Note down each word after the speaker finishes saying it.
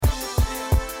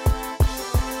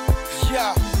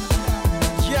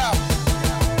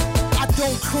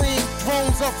clean,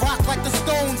 thrones of rock like the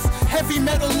Stones. Heavy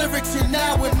metal lyrics, you're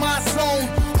now in my zone.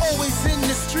 Always in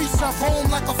the streets, I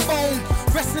roam like a phone.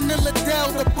 Resting in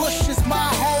Liddell, the bush is my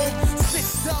home.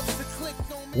 6 dubs to click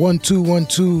on. 1 2 1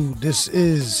 2. This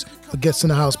is the Guests in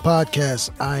the House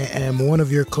podcast. I am one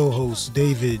of your co-hosts,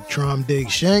 David Trom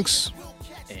Diggs Shanks.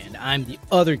 And I'm the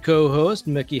other co-host,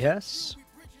 Mickey Hess.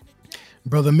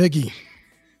 Brother Mickey.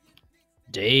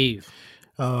 Dave.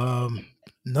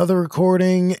 Another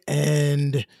recording,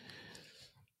 and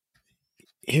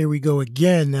here we go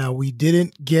again. Now, we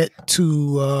didn't get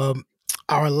to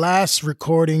our last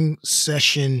recording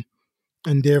session,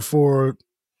 and therefore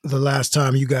the last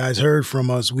time you guys heard from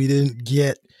us, we didn't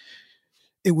get,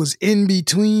 it was in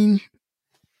between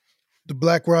the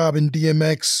Black Rob and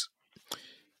DMX.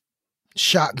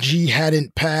 Shock G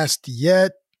hadn't passed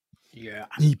yet. Yeah.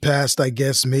 He passed, I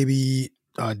guess, maybe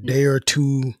a day or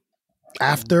two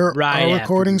after our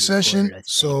recording session.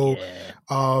 So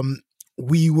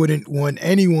we wouldn't want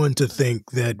anyone to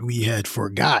think that we had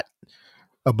forgot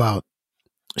about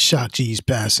Shock G's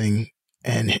passing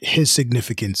and his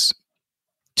significance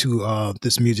to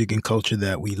this music and culture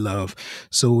that we love.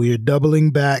 So we are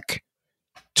doubling back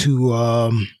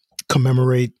to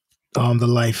commemorate the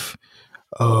life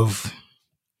of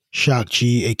Shock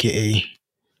G, aka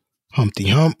Humpty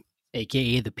Hump,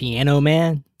 aka the Piano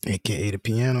Man. AKA the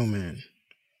Piano Man.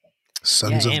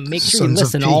 And make sure you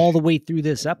listen all the way through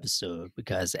this episode,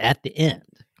 because at the end,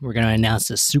 we're going to announce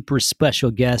a super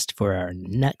special guest for our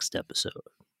next episode.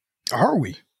 Are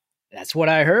we? That's what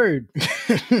I heard.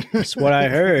 That's what I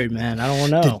heard, man. I don't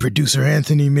know. Did producer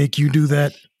Anthony make you do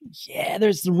that? Yeah,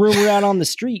 there's the rumor out on the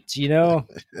streets, you know.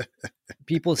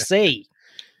 People say,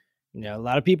 you know, a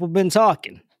lot of people have been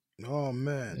talking. Oh,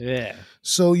 man. Yeah.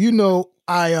 So, you know,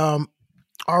 our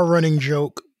running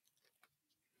joke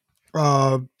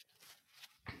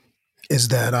is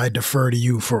that I defer to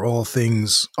you for all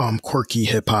things quirky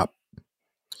hip hop.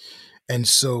 And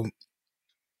so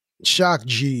Shock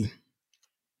G,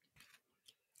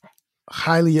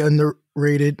 highly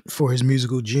underrated for his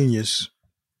musical genius.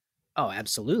 Oh,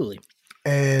 absolutely.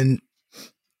 And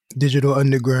Digital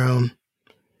Underground,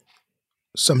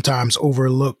 sometimes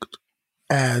overlooked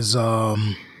as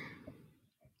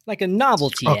like a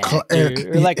novelty act,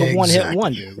 or like a one-hit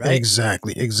wonder, right?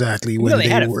 Exactly. When they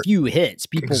had a few hits,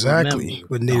 people exactly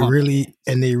when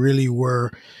they really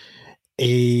were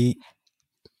a,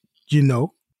 you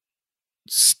know,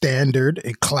 standard,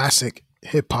 a classic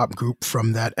hip hop group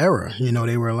from that era. You know,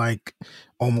 they were like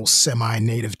almost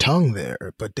semi-native tongue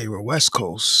there, but they were West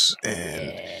Coast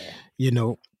and you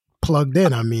know, plugged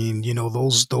in. I mean, you know,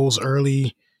 those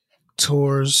early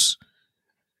tours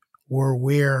were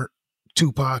where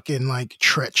Tupac and like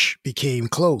Tretch became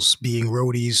close, being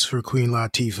roadies for Queen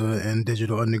Latifah and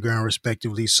Digital Underground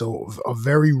respectively. So a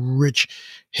very rich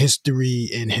history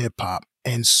in hip hop.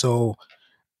 And so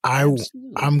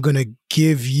I'm going to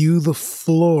give you the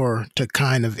floor to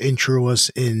kind of intro us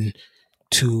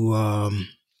into,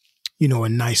 you know, a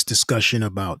nice discussion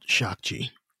about Shock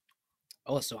G.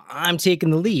 Oh, so I'm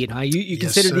taking the lead, huh? You Yes,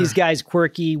 consider sir. these guys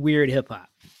quirky, weird hip hop.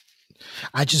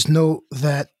 I just know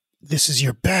that this is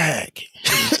your bag.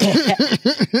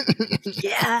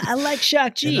 Yeah, I like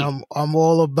Shock G. And I'm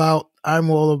all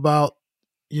about,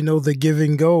 you know, the give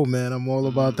and go, man. I'm all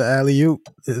about the alley-oop.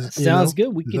 Sounds good.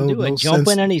 We can do it. Jump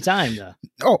in anytime, though.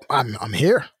 Oh, I'm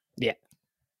here. Yeah.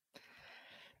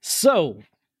 So,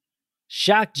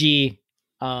 Shock G,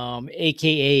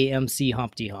 aka MC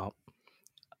Humpty Hump,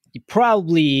 you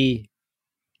probably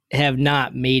have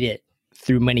not made it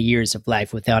through many years of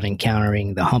life without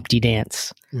encountering the Humpty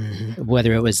Dance,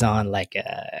 whether it was on like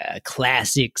a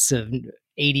classics of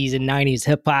 80s and 90s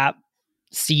hip hop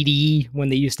CD when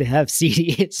they used to have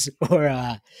CDs,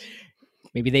 or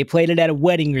maybe they played it at a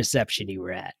wedding reception you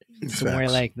were at, somewhere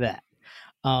like that.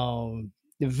 The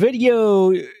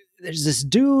video, there's this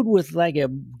dude with like a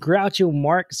Groucho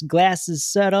Marx glasses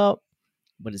set up,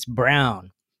 but it's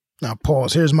brown. Now,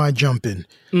 pause. Here's my jump in.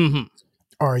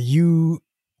 Are you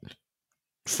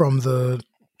from the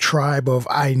tribe of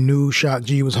I knew Shock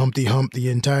G was Humpty Hump the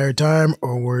entire time,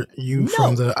 or were you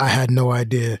from the I had no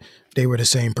idea they were the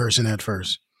same person at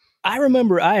first? I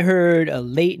remember I heard a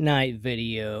late night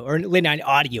video or late night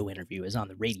audio interview is on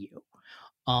the radio.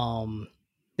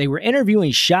 They were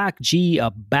interviewing Shock G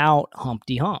about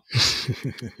Humpty Hump.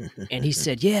 And he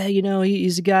said, yeah, you know,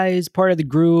 he's a guy, he's part of the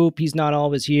group. He's not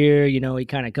always here. You know, he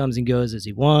kind of comes and goes as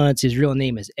he wants. His real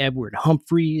name is Edward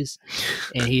Humphreys.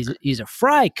 And he's a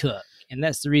fry cook. And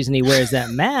that's the reason he wears that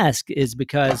mask, is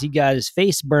because he got his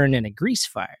face burned in a grease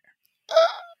fire.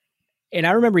 And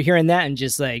I remember hearing that and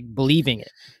just like believing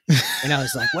it. And I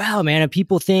was like, wow, man, and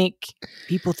people think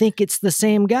it's the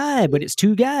same guy, but it's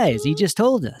two guys. He just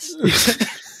told us.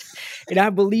 And I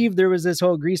believe there was this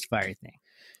whole grease fire thing.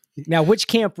 Now, which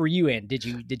camp were you in? Did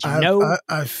you know?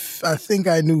 I think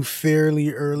I knew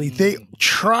fairly early. They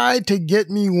tried to get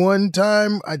me one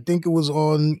time. I think it was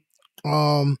on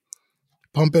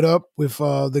Pump It Up with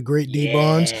the great D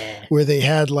Bonds, where they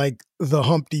had like the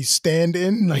Humpty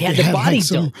stand-in. Like they had the body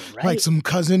double, right? Like some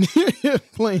cousin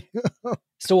playing.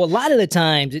 So a lot of the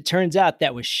times, it turns out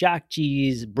that was Shock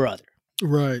G's brother.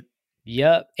 Right.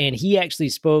 Yep. And he actually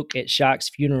spoke at Shock's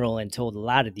funeral and told a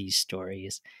lot of these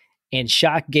stories. And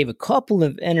Shock gave a couple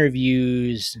of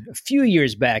interviews a few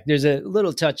years back. There's a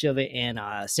little touch of it in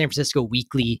San Francisco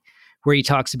Weekly where he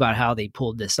talks about how they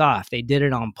pulled this off. They did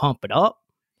it on Pump It Up.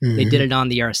 Mm-hmm. They did it on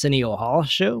the Arsenio Hall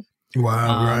show.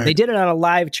 Wow, right. They did it on a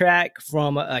live track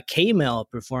from a K-Mel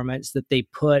performance that they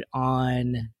put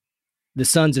on the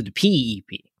Sons of the P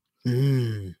EP.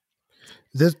 Mm.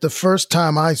 The first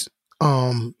time I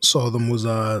saw them was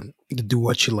the Do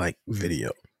What You Like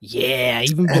video. Yeah,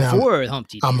 even before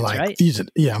Humpty Dance, I'm like, right?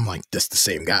 I'm like, that's the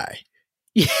same guy.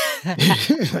 Yeah.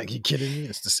 Like, you kidding me?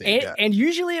 It's the same guy. And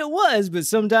usually it was, but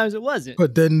sometimes it wasn't.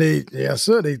 But then they had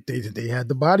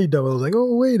the body double. I was like,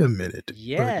 oh, wait a minute.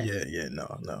 Yeah. But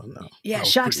no. Yeah,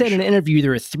 Shock said in an interview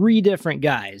there were three different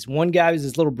guys. One guy was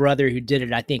his little brother who did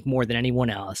it, I think, more than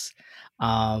anyone else.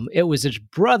 It was his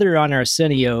brother on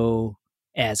Arsenio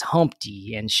as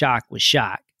Humpty, and Shock was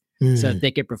Shock. So they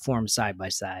could perform side by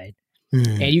side.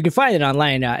 And you can find it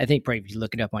online. I think probably if you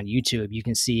look it up on YouTube, you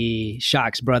can see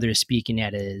Shock's brother speaking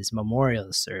at his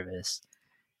memorial service.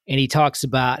 And he talks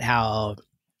about how,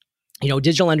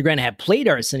 Digital Underground had played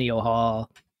Arsenio Hall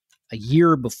a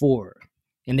year before,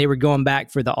 and they were going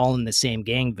back for the All in the Same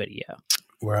Gang video.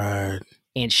 Right.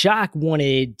 And Shock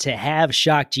wanted to have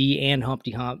Shock G and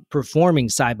Humpty Hump performing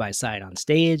side by side on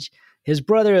stage. His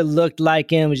brother looked like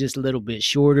him, was just a little bit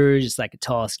shorter, just like a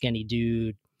tall, skinny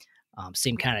dude.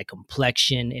 Same kind of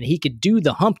complexion, and he could do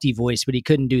the Humpty voice, but he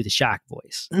couldn't do the Shock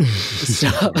voice. So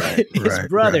his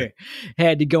brother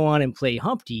had to go on and play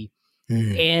Humpty,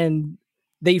 and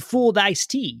they fooled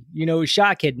Ice-T.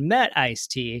 Shock had met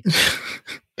Ice-T,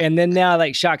 and then now,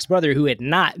 like, Shock's brother, who had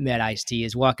not met Ice-T,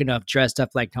 is walking up dressed up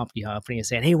like Humpty Hump, and he's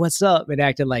saying, "Hey, what's up?" and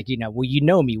acting like, well, you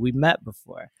know me, we met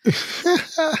before.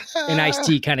 And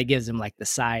Ice-T kind of gives him like the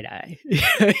side eye.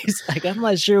 He's like, "I'm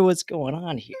not sure what's going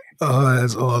on here." Oh,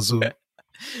 that's awesome.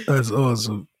 That's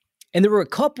awesome. And there were a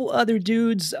couple other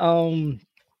dudes.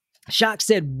 Shock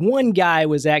said one guy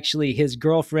was actually his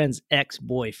girlfriend's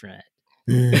ex-boyfriend.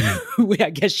 Who I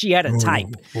guess she had a type.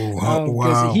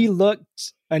 Because he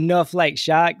looked enough like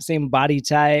Shock, same body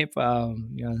type,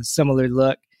 similar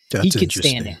look. That's he could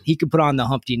stand it. He could put on the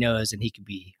Humpty nose and he could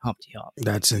be Humpty Hump.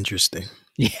 That's interesting.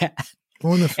 Yeah.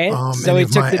 So he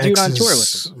took the dude on tour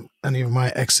with him. Any of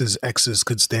my exes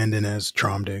could stand in as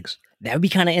Tromdigs. That would be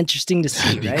kind of interesting to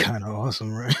see, right? That'd be kind of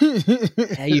awesome, right?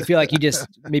 Yeah, you feel like you just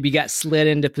maybe got slid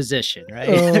into position, right?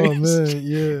 Oh, man,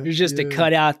 yeah. There's just a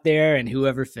cut out there and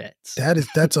whoever fits.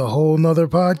 That's a whole nother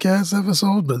podcast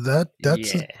episode, but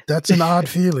that's an odd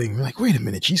feeling. Like, wait a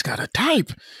minute, she's got a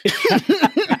type.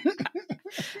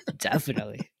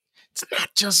 Definitely. It's not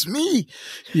just me.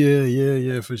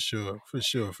 Yeah, for sure.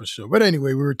 But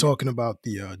anyway, we were talking about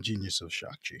the genius of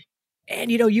Shock G. And,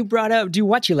 you brought up Do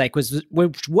What You Like, which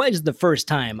was the first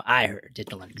time I heard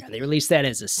Digital Underground. They released that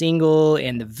as a single,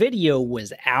 and the video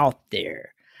was out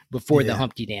there before the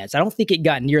Humpty Dance. I don't think it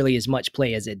got nearly as much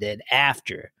play as it did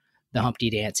after the Humpty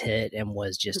Dance hit and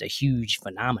was just a huge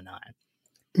phenomenon.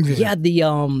 Yeah,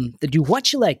 the Do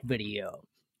What You Like video,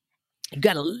 you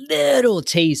got a little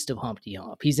taste of Humpty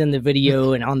Hump. He's in the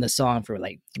video and on the song for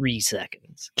like 3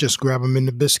 seconds. Just grab him in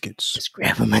the biscuits.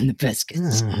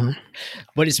 Mm-hmm.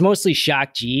 But it's mostly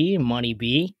Shock G, Money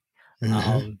B,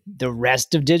 the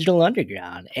rest of Digital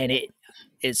Underground. And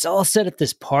it's all set at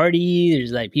this party.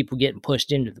 There's like people getting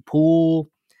pushed into the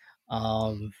pool.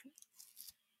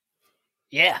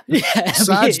 Yeah.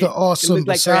 Besides the awesome,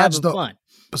 besides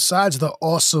the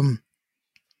awesome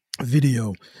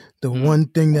video, the one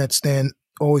thing that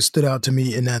always stood out to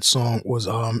me in that song was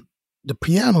the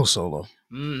piano solo.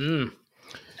 Mm-hmm.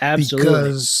 Absolutely.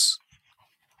 Because,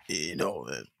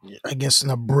 I guess in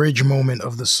a bridge moment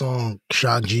of the song,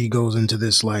 Shock G goes into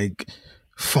this like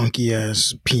funky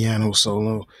ass piano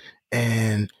solo,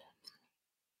 and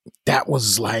that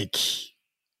was like,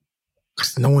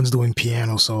 no one's doing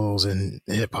piano solos in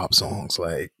hip hop songs.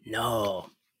 Like,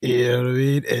 no. You know what I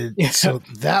mean? And so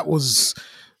that was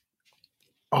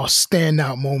a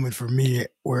standout moment for me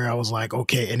where I was like,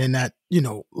 okay. And then that,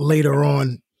 later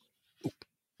on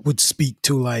would speak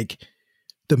to like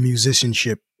the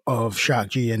musicianship of Shock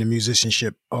G and the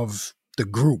musicianship of the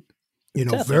group. You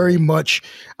know, Definitely. very much,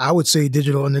 I would say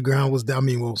Digital Underground was,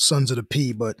 Sons of the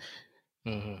P, but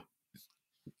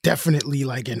definitely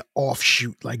like an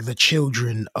offshoot, like the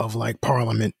children of like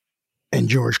Parliament and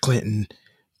George Clinton,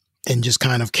 and just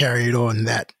kind of carried on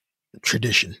that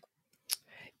tradition.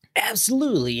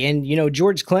 Absolutely. And, you know,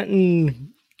 George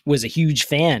Clinton was a huge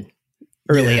fan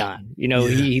early on. You know,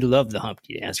 he loved the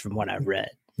Humpty Dance from what I've read.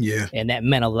 Yeah. And that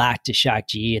meant a lot to Shock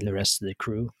G and the rest of the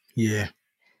crew. Yeah.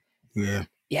 Yeah.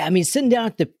 Yeah, I mean, sitting down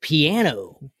at the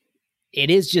piano, it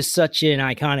is just such an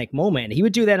iconic moment. He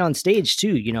would do that on stage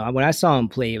too. You know, when I saw him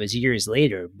play, it was years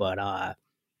later. But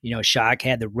you know, Shock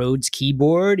had the Rhodes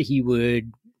keyboard. He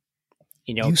would,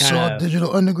 you know, saw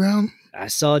Digital Underground? I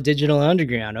saw Digital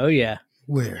Underground. Oh yeah.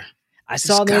 Where? I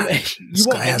saw them. This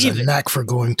guy has a knack for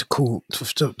going to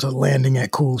landing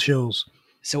at cool shows.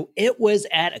 So it was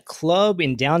at a club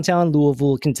in downtown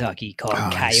Louisville, Kentucky called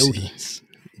Coyotes.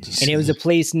 And it was a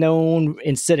place known,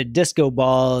 instead of disco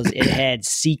balls, it had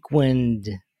sequined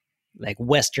like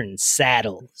Western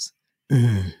saddles.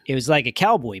 Mm. It was like a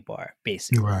cowboy bar,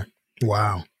 basically. Right.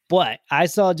 Wow. But I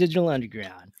saw Digital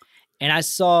Underground, and I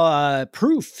saw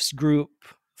Proof's group,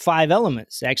 5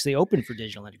 Elements, actually open for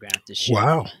Digital Underground at this show.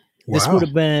 Wow. This would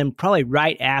have been probably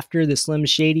right after the Slim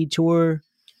Shady tour.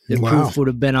 The Proof would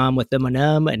have been on with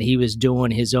Eminem, and he was doing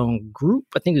his own group.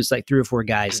 I think it was like 3 or 4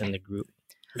 guys in the group.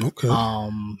 Okay.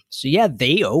 So yeah,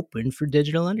 they opened for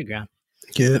Digital Underground.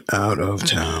 Get out of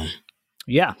town.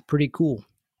 Yeah, pretty cool.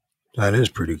 That is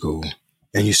pretty cool.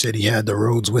 And you said he had the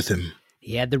Rhodes with him.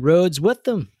 He had the Rhodes with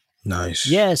them. Nice.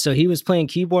 Yeah, so he was playing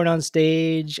keyboard on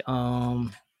stage. I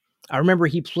remember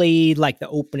he played like the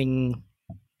opening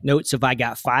notes of I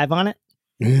Got 5 on it.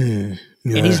 Yeah.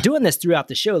 And he's doing this throughout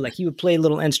the show. Like he would play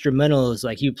little instrumentals,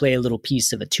 like he would play a little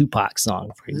piece of a Tupac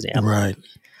song, for example. Right.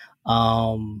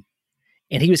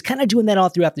 And he was kind of doing that all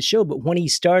throughout the show. But when he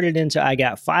started into I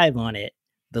Got 5 on it,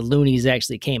 the Loonies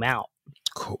actually came out.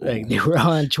 Cool. Like they were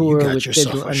on tour. You got with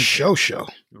yourself a show.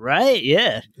 Right,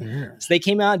 yeah. So they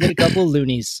came out and did a couple of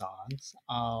Loonies songs.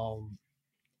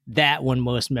 That one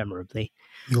most memorably.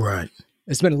 Right.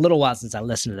 It's been a little while since I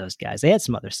listened to those guys. They had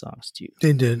some other songs too.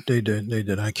 They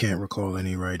did. I can't recall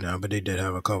any right now, but they did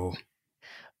have a couple.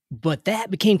 But that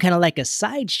became kind of like a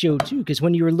sideshow too, because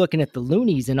when you were looking at the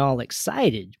Loonies and all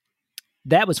excited,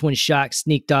 that was when Shock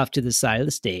sneaked off to the side of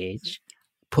the stage,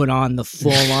 put on the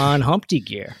full-on Humpty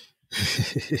gear.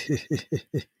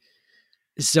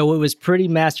 So it was pretty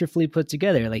masterfully put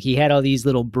together. Like he had all these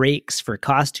little breaks for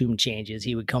costume changes.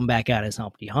 He would come back out as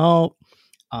Humpty Hump.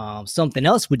 Something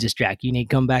else would distract you, and he'd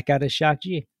come back out as Shock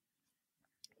G.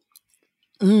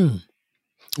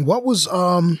 What was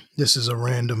this is a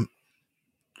random,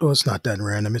 well, it's not that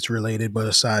random, it's related, but a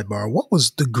sidebar. What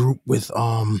was the group with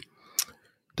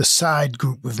the side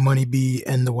group with Money B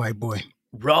and the white boy?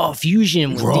 Raw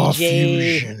Fusion with Raw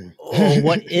DJ. Fusion. Oh,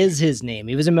 what is his name?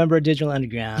 He was a member of Digital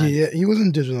Underground. Yeah, he was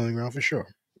in Digital Underground for sure.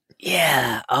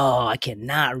 Yeah. Oh, I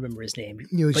cannot remember his name.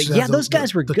 You But yeah, those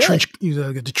guys were good.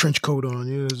 You get the trench coat on.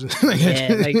 Yeah,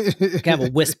 like kind of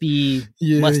a wispy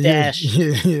mustache.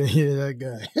 Yeah, that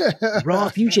guy. Raw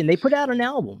Fusion. They put out an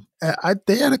album.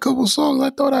 They had a couple songs I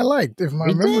thought I liked, if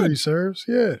my memory serves.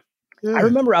 Yeah. I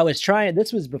remember I was trying.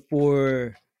 This was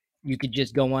before you could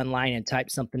just go online and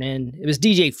type something in. It was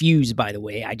DJ Fuse, by the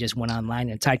way. I just went online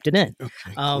and typed it in.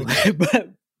 Okay, cool. But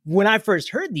when I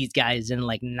first heard these guys in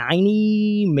like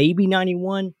 90, maybe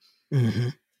 91,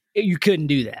 you couldn't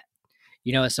do that.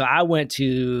 You know, so I went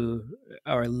to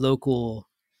our local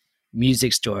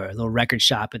music store, a little record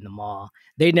shop in the mall.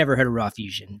 They'd never heard of Raw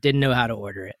Fusion, didn't know how to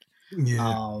order it.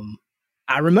 Yeah.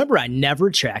 I remember I never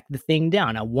tracked the thing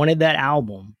down. I wanted that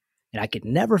album and I could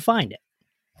never find it.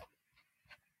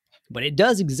 But it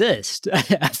does exist.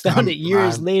 I found it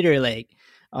years later, like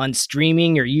on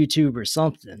streaming or YouTube or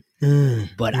something.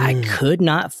 But I could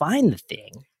not find the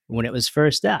thing when it was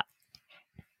first out.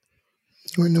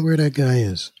 I wonder where that guy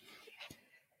is.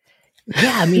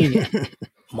 Yeah, I mean,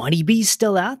 Money B's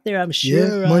still out there, I'm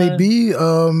sure. Yeah, Money B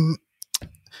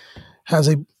has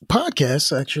a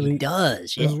podcast, actually. He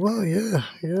does, yeah. As well, yeah.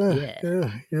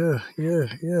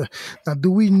 Now,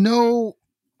 do we know...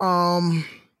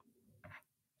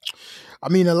 I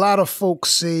mean, a lot of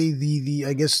folks say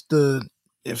I guess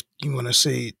if you want to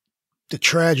say the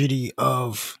tragedy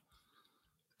of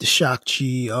the Shock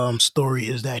G story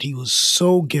is that he was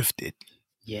so gifted.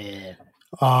 Yeah.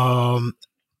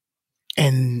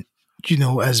 And you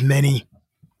know, as many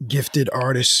gifted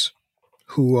artists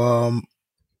who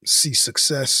see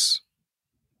success,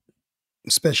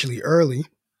 especially early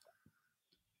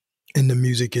in the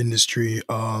music industry,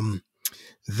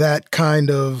 that kind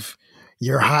of,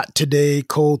 your hot today,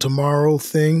 cold tomorrow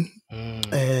thing,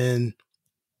 Mm. and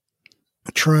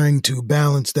trying to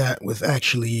balance that with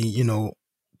actually,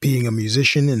 being a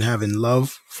musician and having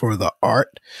love for the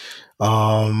art.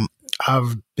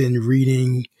 I've been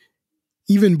reading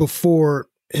even before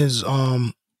his,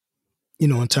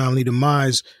 untimely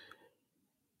demise.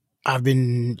 I've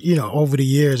been, over the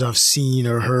years, I've seen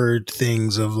or heard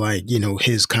things of like,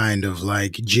 his kind of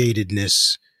like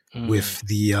jadedness with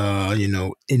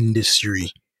the,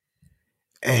 industry.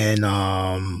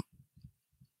 And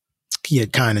he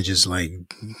had kind of just like,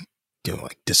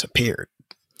 disappeared.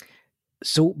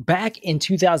 So back in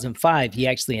 2005, he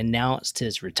actually announced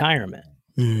his retirement.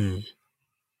 Mm.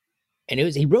 And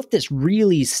he wrote this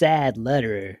really sad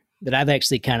letter that I've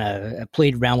actually kind of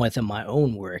played around with in my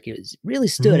own work. It really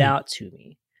stood out to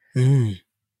me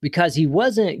because he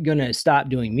wasn't going to stop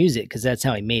doing music because that's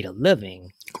how he made a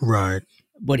living. Right.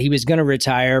 But he was going to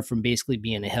retire from basically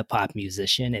being a hip hop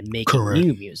musician and making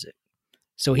new music.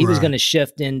 So he was going to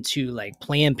shift into like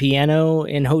playing piano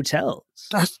in hotels.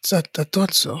 I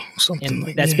thought so. Something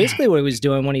like that. That's basically what he was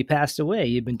doing when he passed away.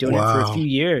 He'd been doing it for a few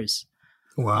years.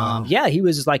 Wow. Yeah, he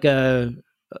was like a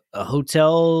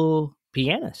hotel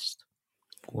pianist.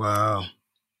 Wow.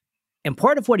 And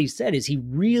part of what he said is he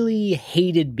really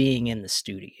hated being in the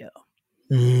studio.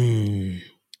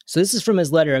 So this is from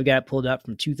his letter. I've got it pulled up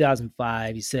from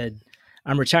 2005. He said,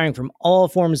 "I'm retiring from all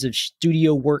forms of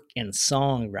studio work and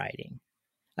songwriting.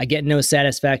 I get no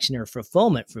satisfaction or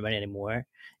fulfillment from it anymore.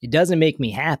 It doesn't make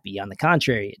me happy. On the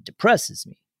contrary, it depresses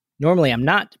me. Normally, I'm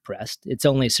not depressed. It's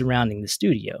only surrounding the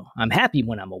studio. I'm happy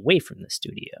when I'm away from the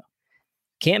studio.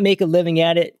 Can't make a living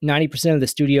at it. 90% of the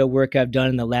studio work I've done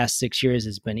in the last 6 years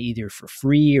has been either for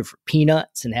free or for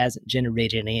peanuts and hasn't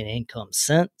generated any income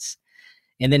since.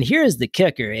 And then here's the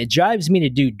kicker. It drives me to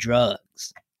do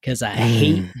drugs because I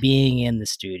hate being in the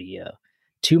studio.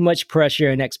 Too much pressure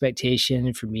and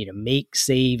expectation for me to make,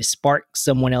 save, spark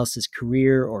someone else's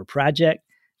career or project.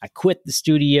 I quit the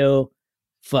studio.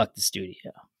 Fuck the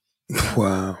studio."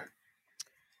 Wow.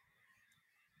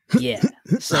 Yeah.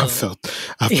 So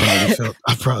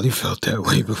I probably felt that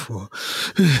way before.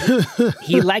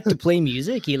 he liked to play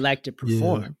music. He liked to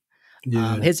perform.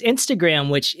 Yeah. His Instagram,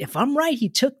 which if I'm right, he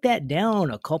took that down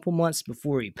a couple months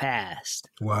before he passed.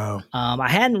 Wow. I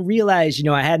hadn't realized,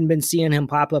 I hadn't been seeing him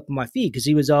pop up on my feed because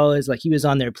he was always like, he was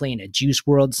on there playing a Juice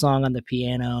WRLD song on the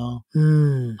piano.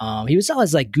 He was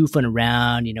always like goofing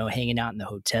around, hanging out in the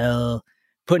hotel,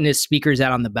 putting his speakers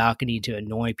out on the balcony to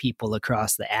annoy people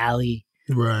across the alley.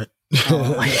 Right.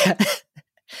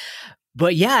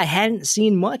 But yeah, I hadn't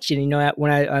seen much. And,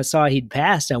 when I saw he'd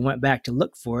passed, I went back to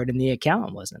look for it and the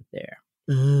account wasn't there.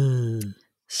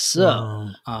 So,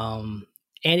 and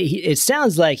it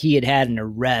sounds like he had an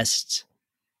arrest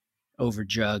over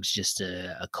drugs just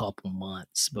a couple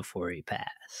months before he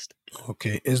passed.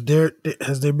 Okay. Has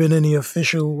there been any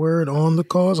official word on the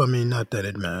cause? I mean, not that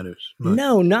it matters. But...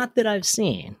 No, not that I've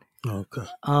seen. Okay.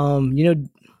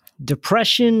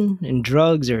 Depression and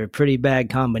drugs are a pretty bad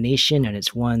combination, and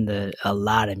it's one that a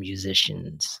lot of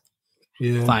musicians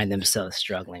find themselves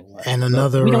struggling with. And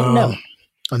another, we don't know.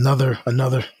 Another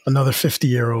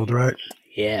 50-year-old, right?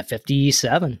 Yeah,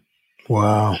 57.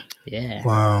 Wow. Yeah.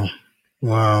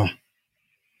 Wow.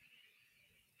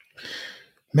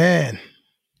 Man,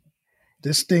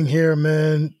 this thing here,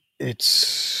 man,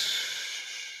 it's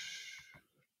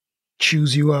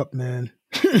chews you up, man.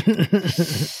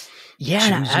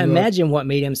 Yeah, I imagine what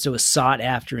made him so sought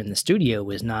after in the studio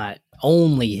was not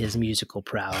only his musical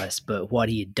prowess, but what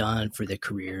he had done for the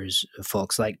careers of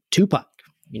folks like Tupac,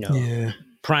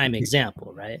 prime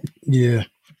example, right? Yeah.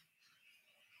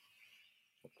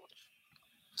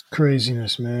 It's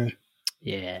craziness, man.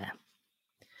 Yeah.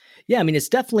 Yeah, I mean, it's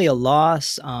definitely a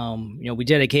loss. We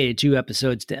dedicated 2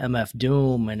 episodes to MF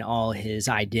Doom and all his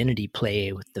identity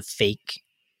play with the fake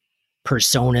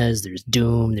personas. There's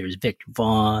Doom, there's Victor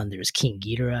Vaughn, there's King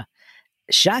Ghidorah.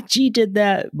 Shock G did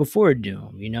that before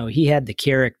Doom. He had the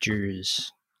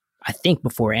characters, I think,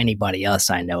 before anybody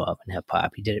else I know of in hip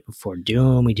hop. He did it before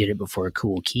Doom. He did it before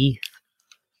Kool Keith.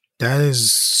 That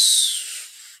is,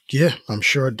 I'm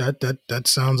sure that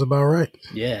sounds about right.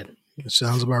 Yeah. It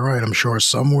sounds about right. I'm sure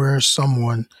somewhere,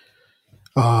 someone,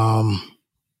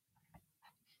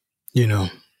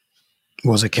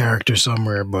 was a character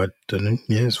somewhere, but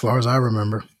as far as I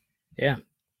remember. Yeah.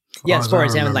 As far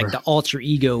as having like the alter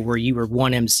ego where you were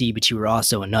one MC, but you were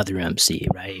also another MC,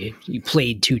 right? You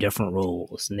played 2 different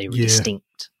roles and they were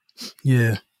distinct.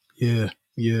 Yeah.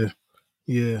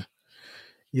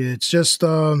 It's just,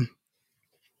 like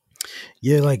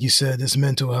you said, this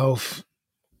mental health,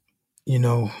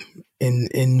 in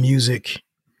music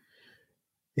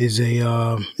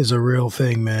is a real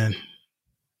thing, man.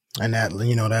 And that,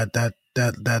 you know,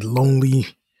 that lonely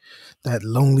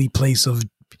place of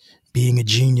being a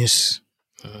genius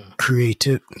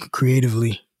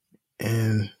creatively,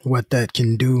 and what that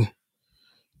can do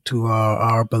to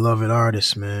our beloved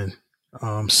artists, man.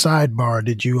 Sidebar,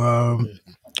 did you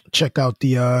check out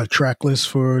the track list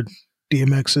for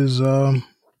DMX's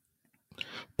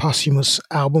posthumous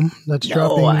album that's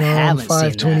dropping I haven't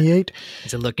seen 5/28?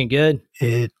 Is it looking good?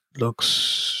 It's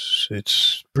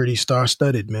pretty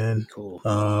star-studded, man. Cool.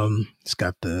 It's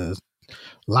got the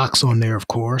Locks on there, of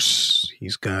course.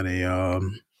 He's got a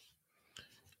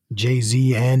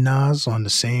Jay-Z and Nas on the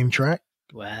same track.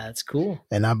 Wow, that's cool.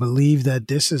 And I believe that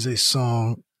this is a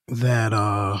song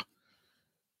that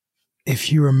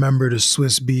if you remember the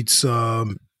Swiss Beats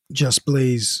Just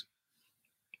Blaze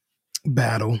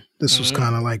battle, this was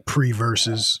kind of like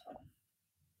pre-verses.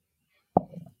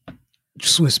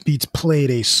 Swiss Beats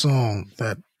played a song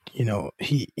that, you know,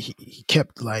 he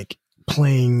kept like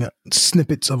playing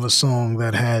snippets of a song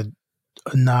that had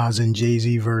a Nas and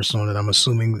Jay-Z verse on it. I'm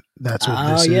assuming that's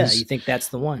what this is. Oh, yeah. You think that's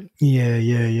the one? Yeah.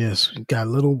 Yes. Got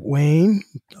Lil Wayne,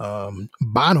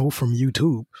 Bono from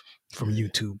YouTube.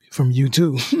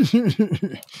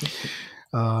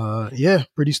 Yeah,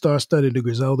 pretty star-studded. The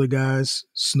Griselda guys,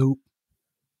 Snoop,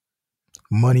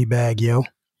 Moneybagg Yo.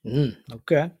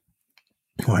 Okay.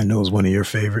 Who I know is one of your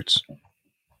favorites.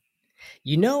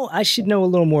 You know, I should know a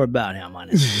little more about him,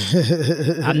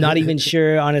 honestly. I'm not even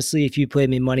sure, honestly, if you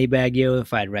played me Moneybagg Yo,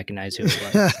 if I'd recognize who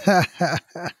it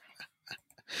was.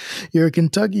 You're a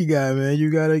Kentucky guy, man.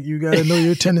 You gotta know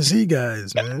your Tennessee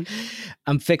guys, man.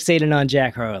 I'm fixated on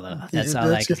Jack Harlow. That's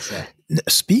all I can say.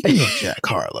 Speaking of Jack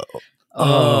Harlow,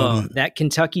 that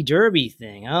Kentucky Derby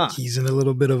thing, huh? He's in a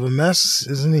little bit of a mess,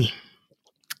 isn't he?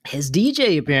 His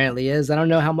DJ apparently is. I don't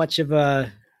know how much of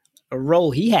a role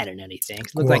he had in anything.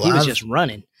 It looked like he was just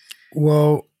running.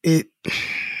 Well,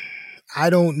 I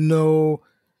don't know.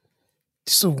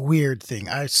 It's a weird thing.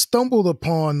 I stumbled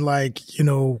upon, like, you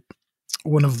know,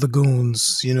 one of the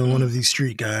goons, you know, one of these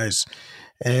street guys,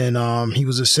 and he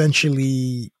was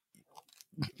essentially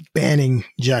banning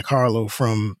Jack Harlow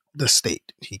from the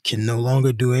state. He can no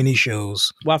longer do any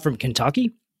shows. Wow, from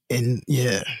Kentucky? And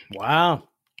yeah. Wow.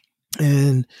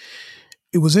 And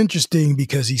it was interesting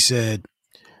because he said,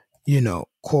 you know,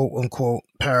 quote unquote,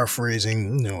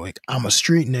 paraphrasing, you know, like, I'm a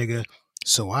street nigga,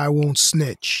 so I won't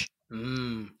snitch.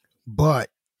 But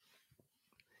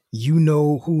you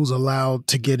know who's allowed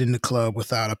to get in the club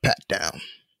without a pat down.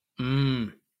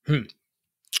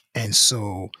 And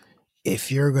so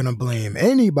if you're going to blame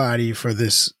anybody for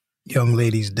this young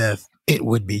lady's death, it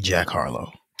would be Jack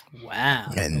Harlow.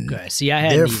 Wow. And okay. See, I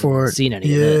hadn't even seen any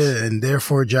of this. Yeah, and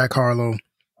therefore Jack Harlow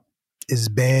is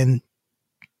banned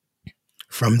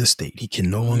from the state. He can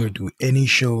no longer do any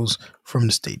shows from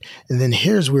the state. And then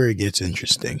here's where it gets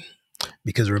interesting.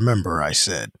 Because remember, I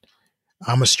said,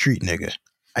 I'm a street nigga.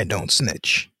 I don't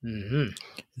snitch.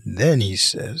 Then he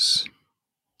says,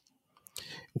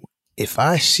 if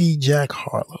I see Jack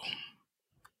Harlow,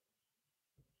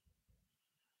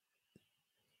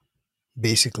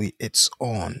 basically it's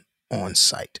on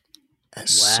site. As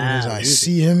soon as I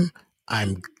see him,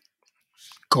 I'm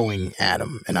going at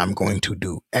him and I'm going to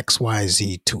do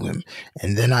XYZ to him.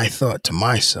 And then I thought to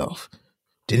myself,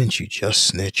 didn't you just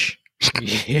snitch?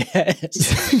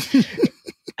 Yes.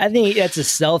 I think that's a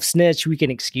self-snitch. We can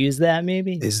excuse that,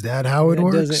 maybe. Is that how it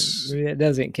works? It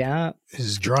doesn't count.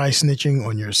 Is dry snitching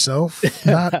on yourself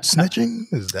not snitching?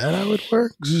 Is that how it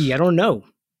works? I don't know.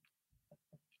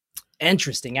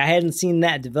 Interesting. I hadn't seen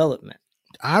that development.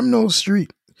 I'm no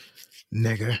street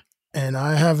nigga, and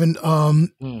I haven't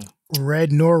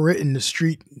read nor written the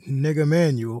street nigga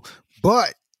manual,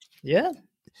 but yeah,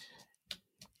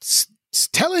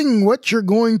 telling what you're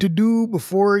going to do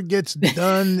before it gets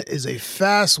done is a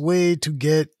fast way to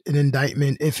get an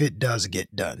indictment if it does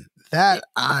get done. That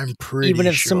I'm pretty sure. Even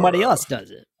if somebody else does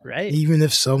it, right? Even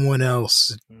if someone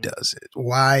else does it.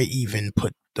 Why even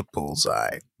put the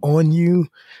bullseye on you?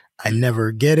 I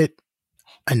never get it.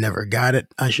 I never got it,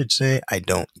 I should say. I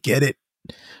don't get it.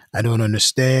 I don't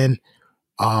understand.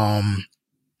 I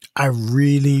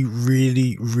really,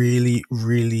 really, really,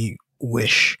 really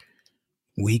wish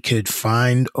we could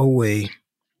find a way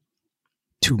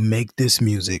to make this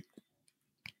music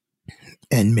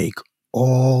and make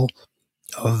all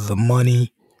of the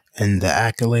money and the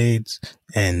accolades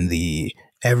and the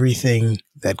everything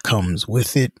that comes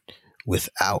with it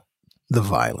without the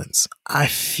violence. I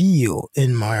feel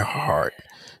in my heart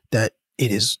that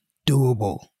it is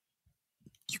doable.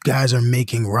 You guys are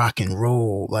making rock and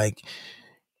roll, like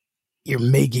you're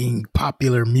making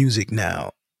popular music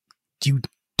now.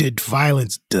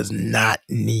 violence does not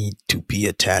need to be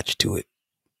attached to it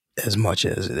as much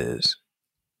as it is.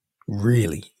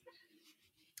 Really.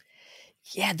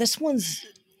 Yeah, this one's,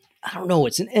 I don't know,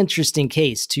 it's an interesting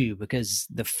case too, because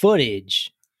the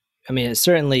footage, I mean, it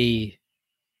certainly,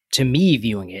 to me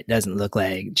viewing it, doesn't look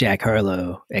like Jack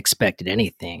Harlow expected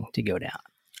anything to go down.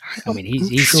 I mean,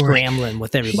 he's sure scrambling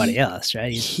with everybody else,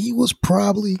 right? He was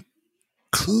probably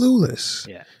clueless.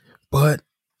 Yeah. But,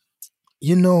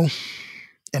 you know,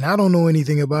 and I don't know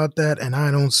anything about that, and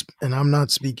I'm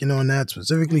not speaking on that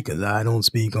specifically because I don't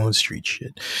speak on street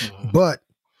shit. Mm-hmm. But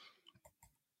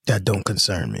that don't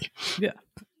concern me. Yeah.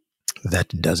 That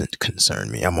doesn't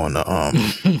concern me. I'm on a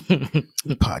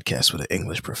podcast with an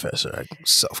English professor. I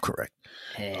self-correct.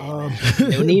 Hey,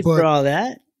 no need for all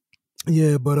that.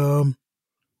 Yeah, but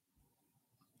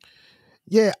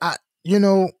yeah,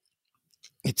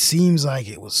 it seems like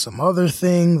it was some other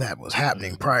thing that was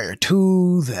happening prior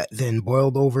to that then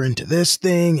boiled over into this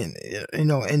thing.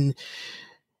 And,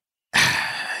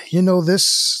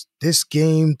 this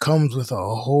game comes with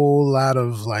a whole lot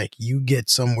of like, you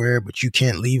get somewhere, but you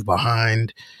can't leave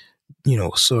behind,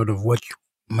 sort of what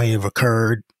may have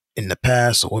occurred in the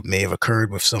past or what may have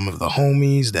occurred with some of the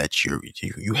homies that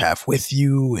you have with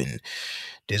you. And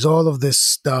there's all of this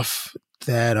stuff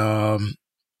that,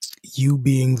 you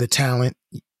being the talent,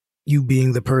 you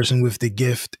being the person with the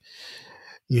gift,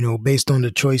 based on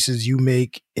the choices you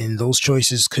make, and those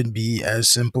choices could be as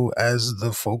simple as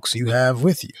the folks you have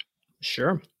with you.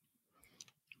 Sure.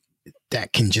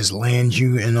 That can just land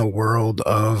you in a world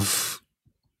of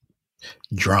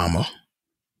drama.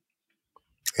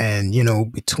 And,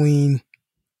 between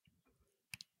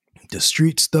the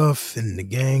street stuff and the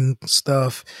gang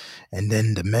stuff, and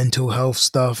then the mental health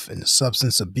stuff and the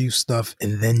substance abuse stuff,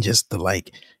 and then just the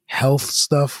like health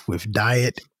stuff with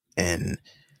diet and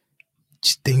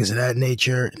things of that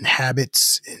nature and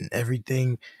habits and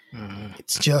everything. Mm.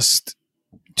 It's just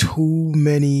too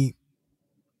many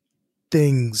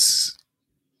things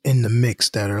in the mix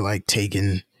that are like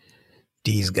taking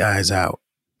these guys out.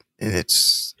 And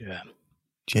it's,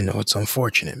 it's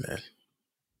unfortunate, man.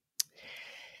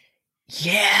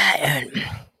 Yeah,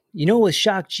 and with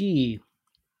Shock G,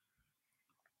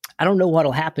 I don't know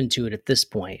what'll happen to it at this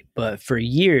point, but for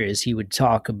years he would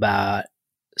talk about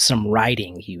some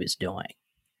writing he was doing.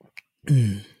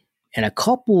 And a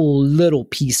couple little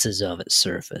pieces of it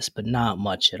surfaced, but not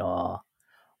much at all.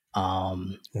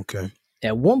 Okay.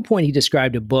 At one point he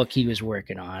described a book he was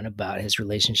working on about his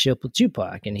relationship with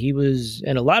Tupac, and he was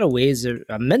in a lot of ways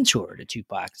a mentor to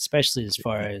Tupac, especially as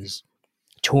far as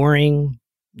touring,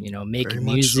 making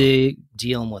music,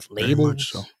 dealing with labels.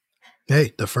 So.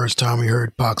 Hey, the first time we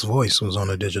heard Pac's voice was on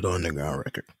a Digital Underground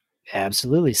record.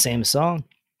 Absolutely. Same song.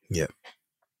 Yeah.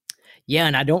 Yeah.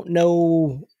 And I don't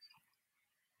know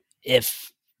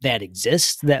if that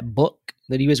exists, that book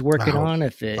that he was working on,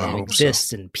 if it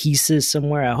exists in pieces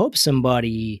somewhere. I hope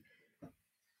somebody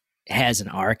has an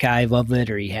archive of it,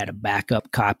 or he had a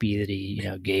backup copy that he,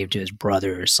 gave to his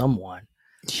brother or someone.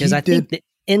 Because I think the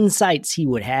insights he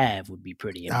would have would be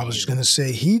pretty amazing. I was just going to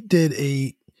say, he did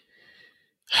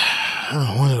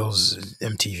one of those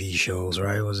MTV shows,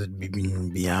 right? Was it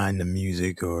Behind the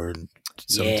Music or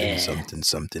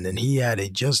something? And he had a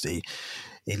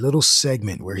little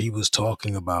segment where he was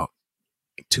talking about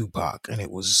Tupac, and it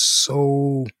was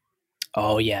so...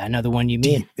 Oh yeah, another one you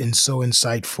mean? And so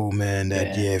insightful, man,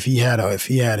 that if he had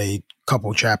a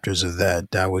couple chapters of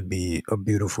that would be a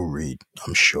beautiful read,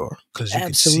 I'm sure. Because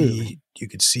you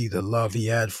could see the love he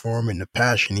had for him and the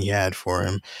passion he had for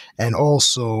him, and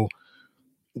also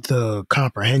the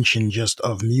comprehension just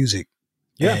of music.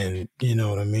 Yeah. And you know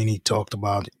what I mean? He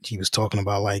was talking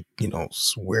about like,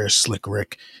 where Slick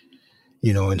Rick,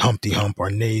 and Humpty Hump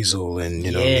are nasal, and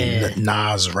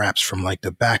Nas raps from like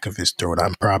the back of his throat.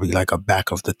 I'm probably like a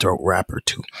back of the throat rapper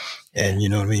too. And you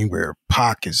know what I mean? Where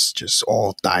Pac is just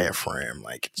all diaphragm,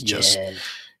 like it's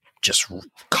just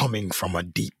coming from a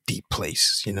deep, deep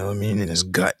place, you know what I mean? In his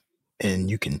gut. And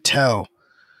you can tell,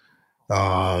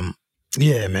 man,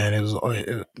 it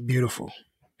was beautiful.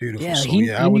 Beautiful. Yeah, so, he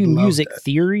knew music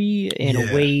theory in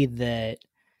a way that,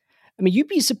 I mean, you'd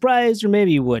be surprised, or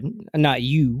maybe you wouldn't. Not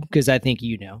you, because I think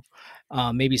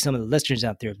maybe some of the listeners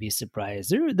out there would be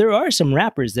surprised. There are some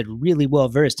rappers that are really well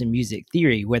versed in music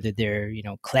theory, whether they're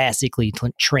classically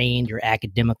trained or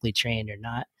academically trained or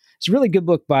not. It's a really good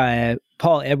book by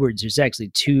Paul Edwards. There's actually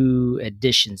 2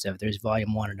 editions of it. There's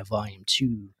volume 1 and a volume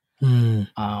 2,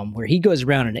 where he goes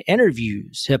around and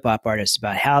interviews hip hop artists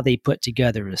about how they put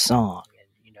together a song.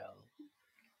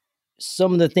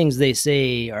 Some of the things they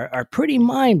say are pretty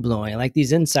mind blowing, like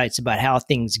these insights about how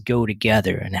things go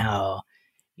together and how,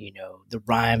 The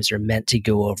rhymes are meant to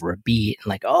go over a beat, and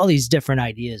like all these different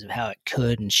ideas of how it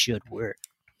could and should work.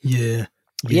 Yeah.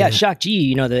 Yeah, Shock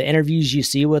G, the interviews you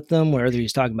see with them, whether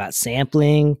he's talking about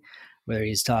sampling, whether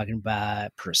he's talking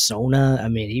about persona, I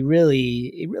mean, he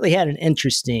really had an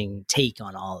interesting take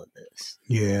on all of this.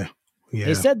 Yeah.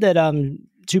 They said that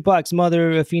Tupac's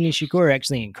mother, Afeni Shakur,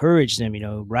 actually encouraged him,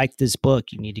 write this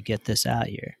book. You need to get this out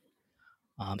here.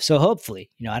 So hopefully,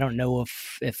 I don't know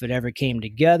if it ever came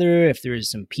together, if there's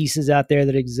some pieces out there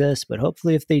that exist, but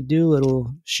hopefully if they do,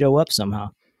 it'll show up somehow.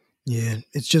 Yeah,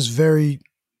 it's just very,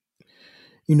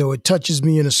 it touches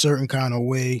me in a certain kind of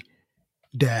way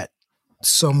that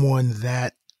someone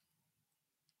that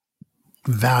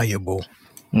valuable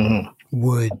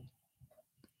would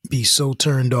be so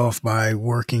turned off by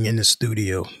working in the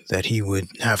studio that he would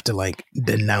have to like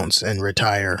denounce and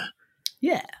retire.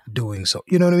 Yeah. Doing so.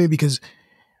 You know what I mean? Because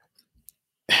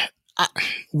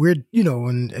we're,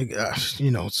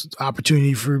 it's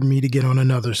opportunity for me to get on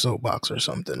another soapbox or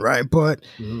something, right? But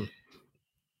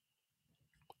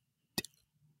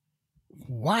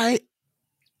why,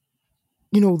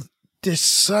 there's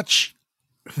such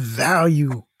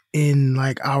value in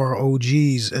like our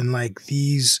OGs and like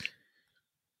these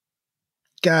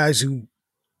guys who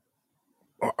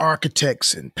are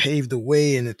architects and paved the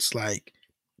way, and it's like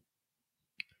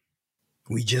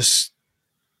we just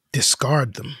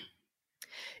discard them.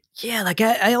 Yeah, like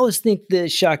I always think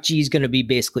that Shock G is going to be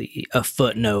basically a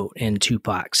footnote in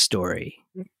Tupac's story.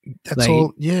 That's like,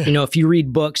 all. Yeah. If you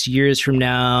read books years from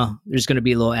now, there's going to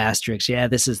be a little asterisk. Yeah,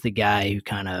 this is the guy who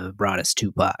kind of brought us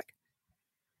Tupac.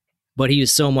 But he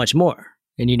was so much more.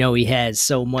 And, he had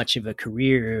so much of a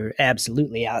career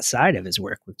absolutely outside of his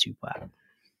work with Tupac.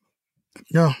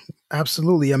 No,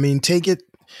 absolutely. I mean, take it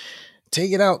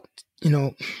out.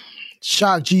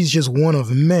 Shock G is just one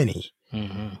of many.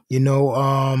 You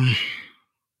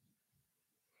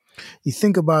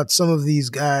think about some of these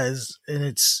guys and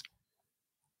it's,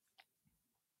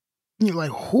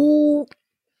 like who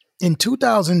in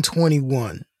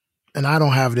 2021, and I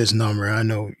don't have this number. I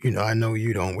know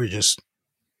you don't. We're just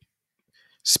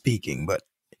speaking, but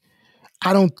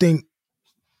I don't think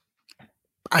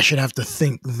I should have to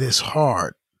think this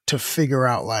hard to figure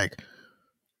out like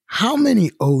how many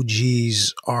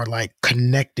OGs are like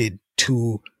connected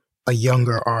to a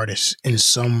younger artist in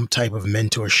some type of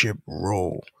mentorship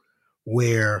role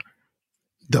where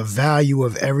the value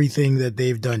of everything that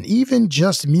they've done, even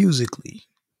just musically,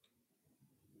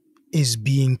 is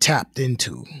being tapped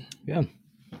into. Yeah.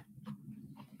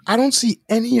 I don't see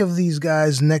any of these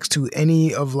guys next to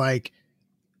any of like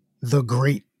the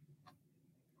great,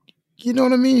 you know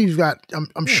what I mean? You've got,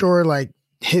 I'm sure like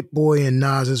Hit Boy and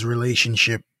Nas's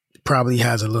relationship probably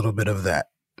has a little bit of that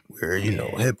where,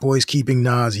 Hit Boy's keeping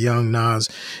Nas young. Nas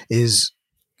is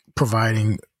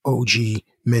providing OG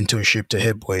mentorship to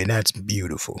Hit Boy, and that's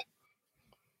beautiful.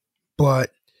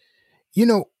 But,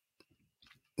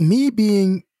 me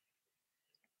being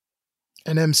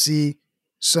an MC,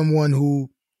 someone who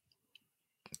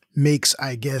makes,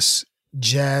 I guess,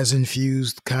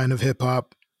 jazz-infused kind of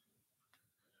hip-hop,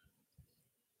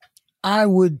 I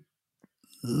would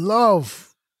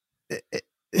love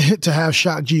to have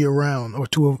Shock G around, or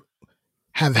to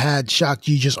have had Shock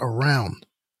G just around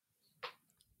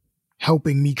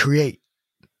helping me create,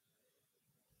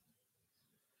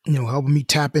 helping me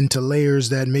tap into layers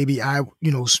that maybe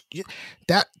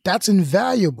that's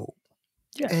invaluable.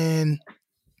 Yeah. And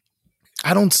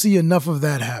I don't see enough of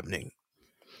that happening.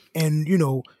 And,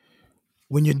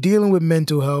 when you're dealing with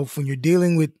mental health, when you're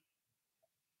dealing with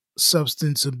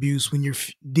substance abuse, when you're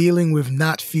dealing with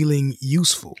not feeling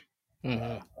useful,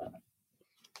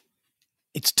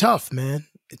 it's tough, man.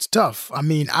 It's tough. I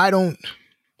mean, I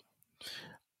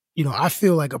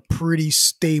feel like a pretty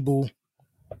stable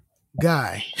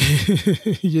guy.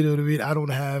 You know what I mean? I don't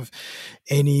have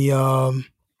any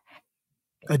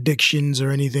addictions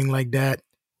or anything like that.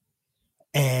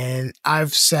 And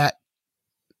I've sat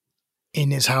in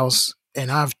his house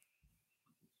and I've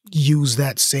used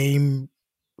that same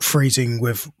phrasing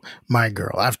with my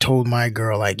girl. I've told my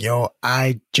girl like, yo,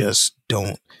 I just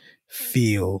don't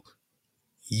feel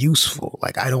useful.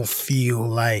 Like, I don't feel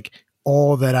like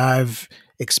all that I've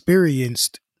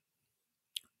experienced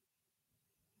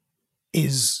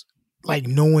is like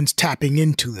no one's tapping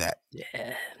into that.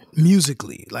 Yeah.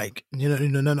 Musically. Like,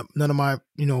 none of my,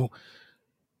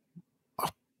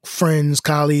 friends,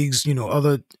 colleagues,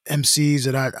 other MCs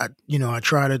that I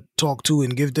try to talk to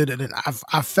and give to, and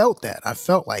I felt that. I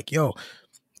felt like, yo,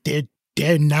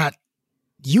 they're not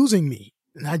using me.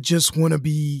 And I just want to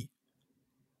be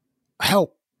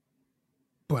help,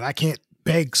 but I can't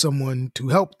beg someone to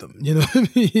help them. You know what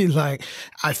I mean? Like,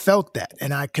 I felt that.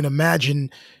 And I can imagine,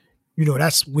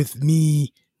 that's with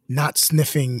me not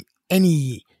sniffing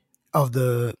any of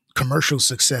the commercial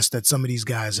success that some of these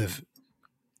guys have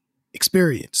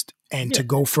experienced. And to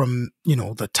go from,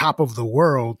 the top of the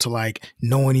world to like,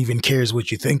 no one even cares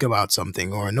what you think about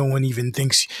something, or no one even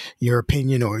thinks your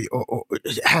opinion or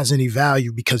has any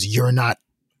value because you're not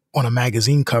on a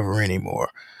magazine cover anymore.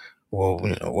 Well,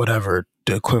 whatever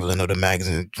the equivalent of the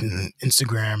magazine,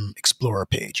 Instagram Explorer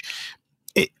page.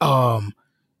 It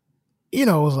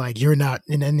was like, you're not,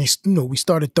 and then we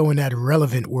started throwing that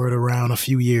relevant word around a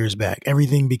few years back.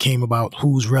 Everything became about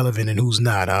who's relevant and who's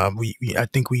not. I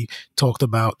think we talked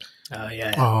about,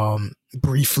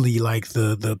 briefly, like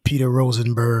the Peter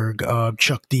Rosenberg,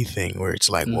 Chuck D thing, where it's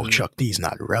like, well, Chuck D's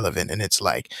not relevant. And it's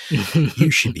like,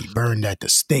 you should be burned at the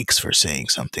stakes for saying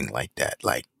something like that.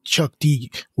 Like, Chuck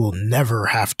D will never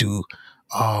have to,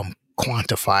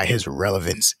 quantify his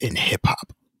relevance in hip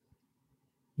hop.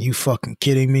 You fucking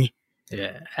kidding me?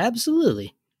 Yeah,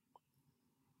 absolutely.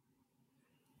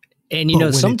 And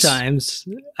sometimes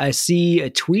I see a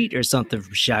tweet or something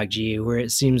from Shock G where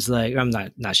it seems like I'm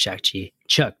not Shock G,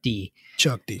 Chuck D,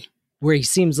 where he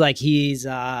seems like he's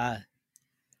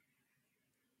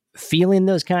feeling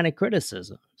those kind of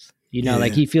criticisms.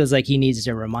 Like he feels like he needs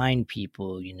to remind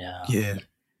people.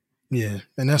 Yeah,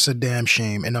 and that's a damn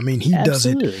shame. And I mean, he does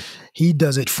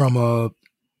it from a,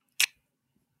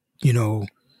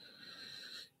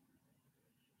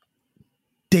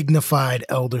 dignified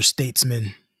elder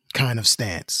statesman kind of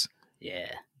stance.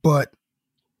 Yeah. But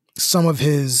some of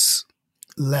his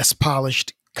less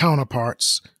polished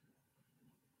counterparts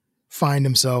find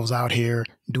themselves out here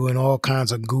doing all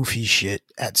kinds of goofy shit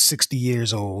at 60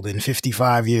 years old and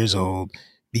 55 years old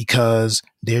because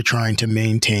they're trying to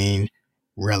maintain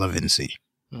relevancy.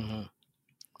 Mm-hmm.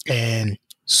 And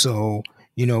so,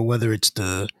 whether it's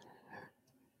the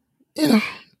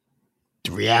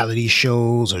reality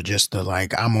shows or just the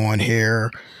like, I'm on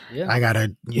here, I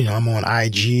gotta, I'm on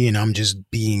IG and I'm just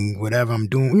being whatever I'm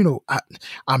doing.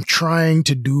 I'm trying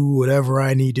to do whatever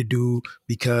I need to do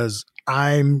because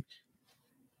I'm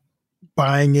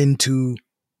buying into,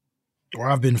 or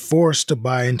I've been forced to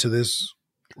buy into this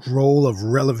role of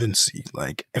relevancy.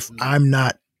 Like, if I'm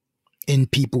not in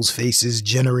people's faces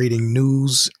generating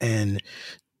news and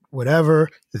whatever,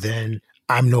 then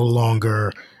I'm no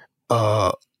longer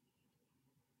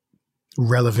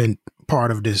relevant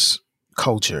part of this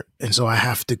culture. And so I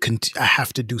have to I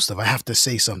have to do stuff. I have to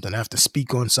say something. I have to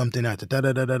speak on something. I have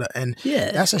to And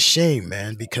that's a shame,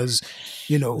 man, because,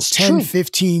 10,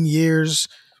 15 years,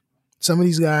 some of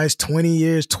these guys, 20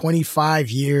 years, 25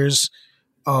 years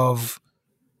of,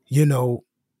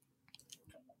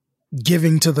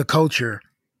 giving to the culture.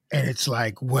 And it's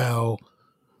like, well,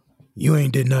 you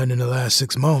ain't did nothing in the last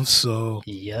 6 months. So.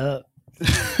 Yep.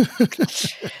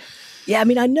 Yeah, I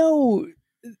mean, I know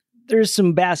there's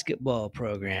some basketball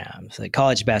programs, like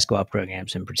college basketball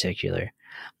programs in particular,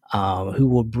 who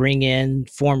will bring in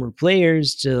former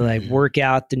players to like work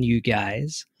out the new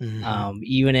guys,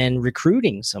 even in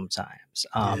recruiting sometimes.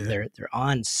 They're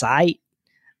on site.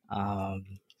 I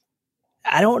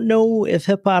don't know if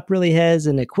hip hop really has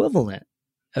an equivalent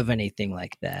of anything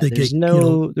like that. There's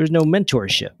no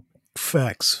mentorship.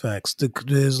 Facts.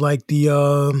 There's like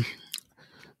the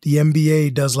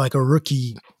NBA does like a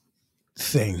rookie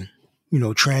thing,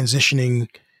 transitioning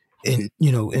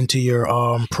into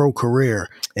your pro career,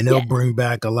 and they'll bring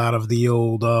back a lot of the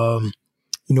old the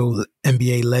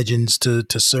NBA legends to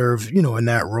serve in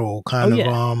that role, kind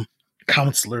of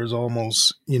counselors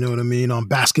almost, you know what I mean, on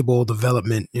basketball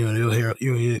development.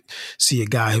 You'll see a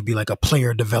guy who'd be like a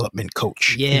player development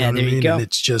coach. Yeah, there you go. And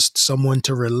it's just someone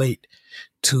to relate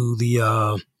to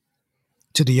the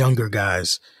younger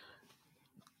guys.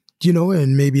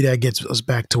 And maybe that gets us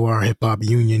back to our hip hop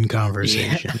union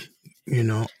conversation.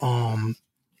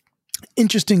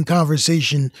 Interesting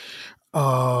conversation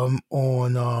on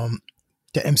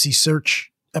the MC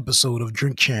Search episode of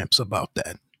Drink Champs about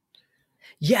that.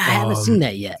 Yeah, I haven't seen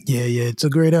that yet. Yeah, it's a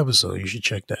great episode. You should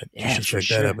check that. Yeah, you should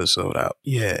check that episode out.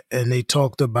 Yeah, and they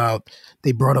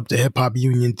brought up the hip hop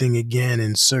union thing again,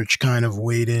 and Search kind of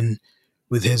weighed in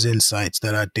with his insights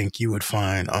that I think you would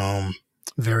find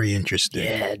very interesting.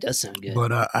 Yeah, it does sound good.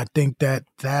 But I think that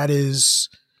is,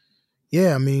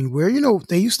 I mean, where,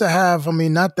 they used to have, I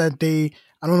mean, not that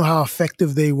I don't know how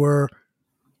effective they were,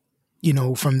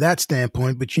 from that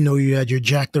standpoint, but, you had your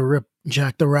Jack the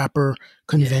Rapper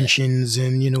conventions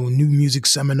and, new music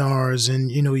seminars.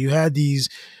 And, you had these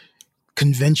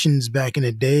conventions back in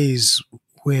the days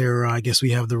where I guess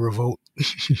we have the Revolt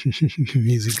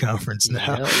Music Conference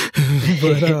now. Yep.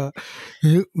 But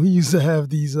we used to have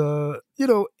these,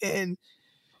 and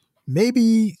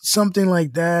maybe something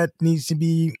like that needs to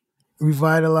be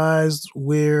revitalized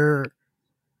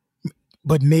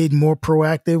but made more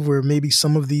proactive, where maybe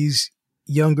some of these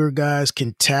younger guys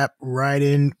can tap right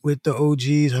in with the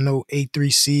OGs. I know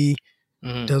A3C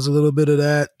does a little bit of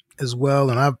that as well.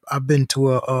 And I've been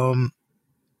to a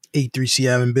A3C.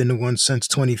 I haven't been to one since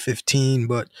 2015,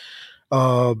 but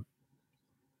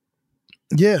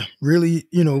yeah, really,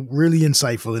 really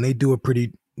insightful. And they do a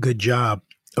pretty good job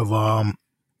of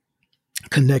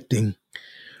connecting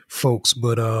folks.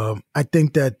 But I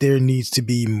think that there needs to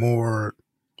be more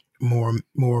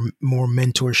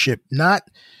mentorship, not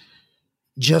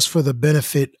just for the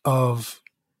benefit of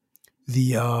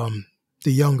the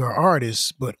younger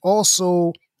artists, but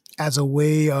also as a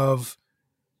way of,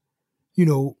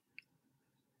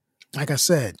 like I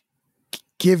said,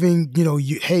 giving,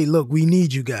 hey, look, we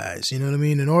need you guys. You know what I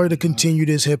mean? In order to continue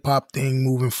this hip hop thing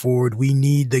moving forward, we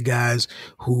need the guys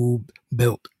who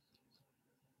built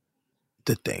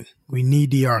the thing. We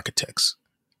need the architects.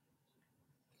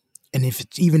 And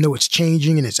even though it's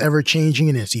changing and it's ever changing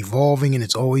and it's evolving and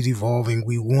it's always evolving,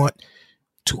 we want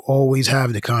to always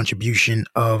have the contribution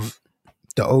of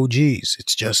the OGs.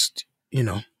 It's just,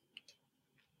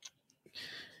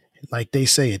 like they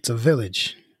say, it's a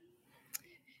village.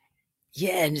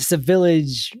 Yeah, and it's a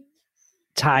village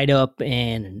tied up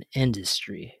in an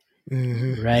industry,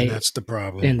 right? And that's the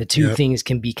problem. And the two things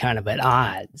can be kind of at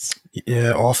odds.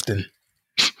 Yeah, often.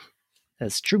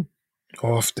 That's true.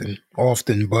 Often,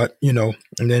 but and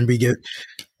then we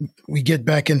get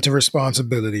back into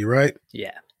responsibility, right?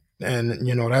 Yeah. And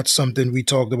that's something we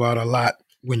talked about a lot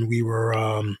when we were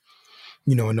in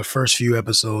the first few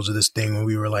episodes of this thing, when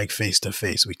we were like face to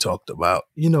face. We talked about,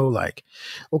 like,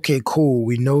 okay, cool,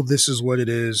 we know this is what it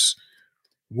is.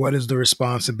 What is the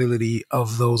responsibility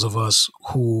of those of us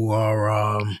who are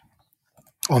on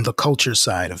the culture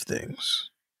side of things?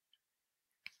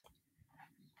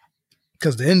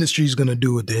 Because the industry is going to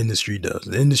do what the industry does.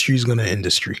 The industry is going to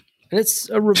industry. It's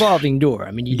a revolving door.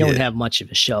 I mean, you don't have much of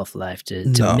a shelf life to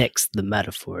mix the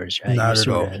metaphors, right? Not You're at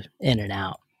sort all. of in and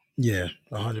out. Yeah,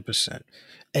 100%.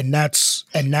 And that's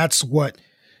what,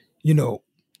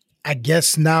 I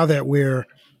guess now that we're,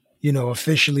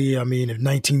 officially, I mean, if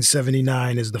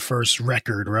 1979 is the first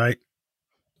record, right?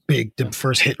 The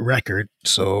first hit record.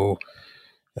 So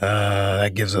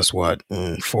that gives us what,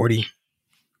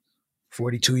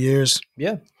 42 years?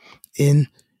 Yeah. I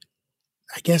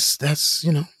guess that's,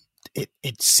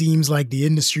 it seems like the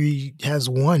industry has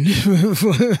won.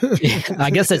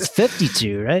 I guess it's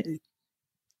 52, right?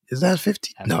 Is that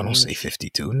 50? No, don't say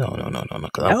 52. No.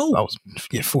 Because I was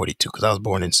 42 because I was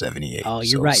born in 78. Oh,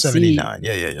 you're right. 79.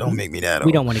 Yeah. Don't make me that old.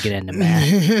 We don't want to get into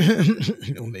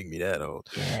math. Don't make me that old.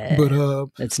 Yeah, but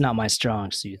it's not my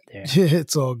strong suit there. Yeah,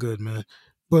 it's all good, man.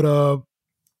 But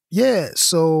yeah,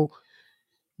 so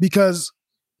because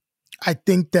I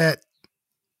think that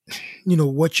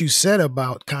what you said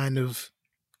about kind of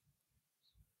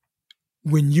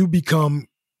when you become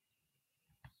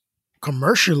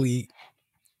commercially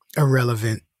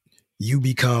irrelevant, you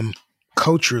become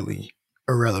culturally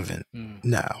irrelevant.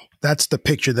 Now, that's the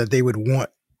picture that they would want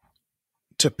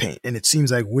to paint. And it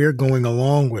seems like we're going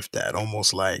along with that,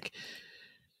 almost like,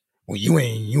 well, you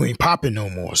ain't popping no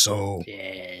more. So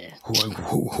yeah.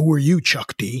 Who are you,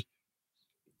 Chuck D?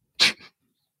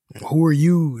 Who are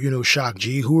you, Shock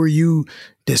G? Who are you,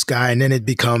 this guy? And then it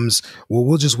becomes, well,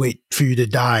 we'll just wait for you to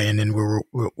die, and then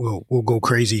we'll go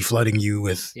crazy, flooding you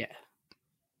with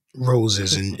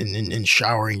roses and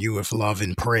showering you with love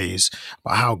and praise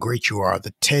about how great you are.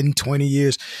 The 10, 20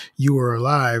 years you were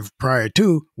alive prior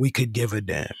to, we could give a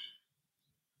damn.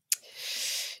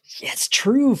 It's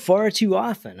true far too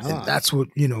often. Huh? And that's what,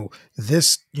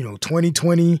 this,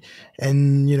 2020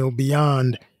 and,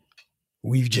 beyond,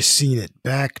 we've just seen it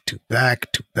back to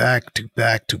back to back to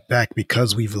back to back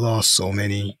because we've lost so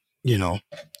many,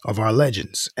 of our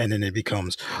legends. And then it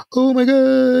becomes, oh my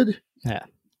God. Yeah.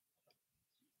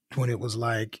 When it was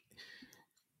like,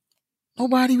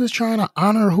 nobody was trying to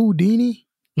honor Houdini.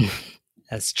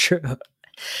 That's true.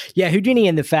 Yeah, Houdini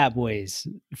and the Fat Boys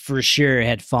for sure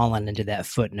had fallen into that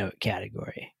footnote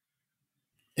category.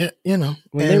 Yeah,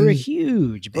 when they were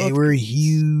huge. They were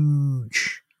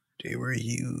huge. They were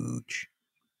huge.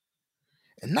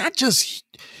 And not just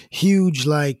huge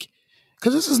like,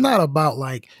 because this is not about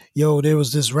like, there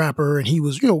was this rapper and he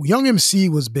was, Young MC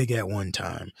was big at one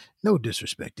time. No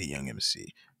disrespect to Young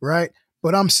MC, right?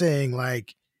 But I'm saying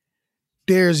like,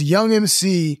 there's Young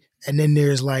MC and then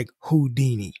there's like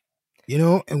Houdini,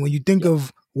 and when you think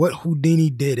of what Houdini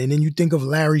did, and then you think of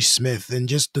Larry Smith and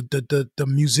just the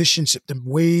musicianship, the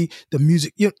way the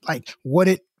music, you know, like what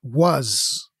it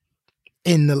was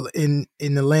in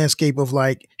the landscape of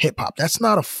like hip hop. That's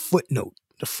not a footnote.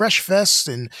 The Fresh Fest,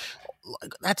 and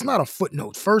that's not a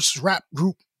footnote. First rap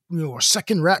group, you know, or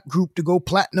second rap group to go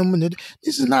platinum, and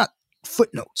this is not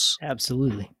footnotes.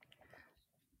 Absolutely.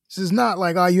 This is not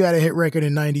like, oh, you had a hit record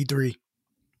in '93.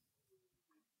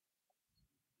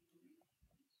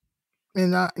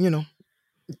 And you know,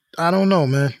 I don't know,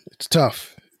 man. It's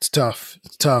tough.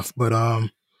 But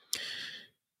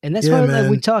and that's yeah, why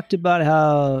man. we talked about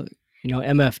how, you know,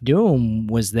 MF Doom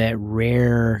was that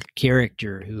rare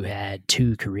character who had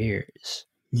two careers.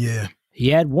 Yeah. He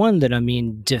had one that, I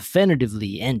mean,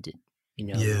 definitively ended.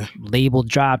 You know, Yeah. label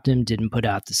dropped him, didn't put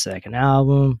out the second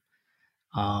album.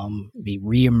 He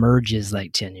reemerges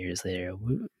like 10 years later.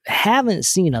 We haven't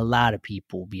seen a lot of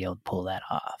people be able to pull that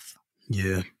off.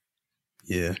 Yeah.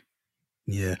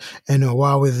 And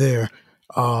while we're there,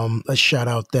 let's shout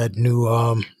out that new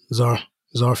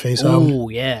Czarface album. Oh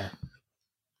yeah,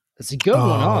 it's a good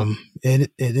one. Huh?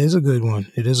 It is a good one.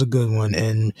 It is a good one,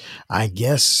 and I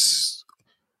guess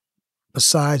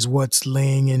besides what's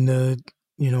laying in the,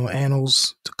 you know,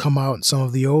 annals to come out, some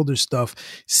of the older stuff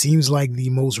seems like the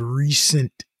most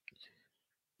recent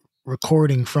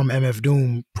recording from MF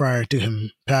Doom prior to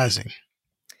him passing.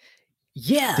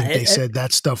 Yeah, I think they said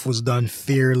that stuff was done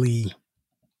fairly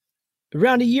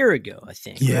around a year ago, I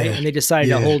think. Yeah. Right? And they decided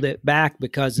to hold it back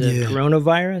because of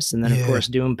coronavirus. And then, of course,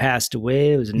 Doom passed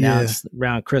away. It was announced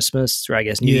around Christmas, or I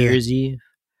guess New Year's Eve.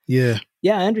 Yeah.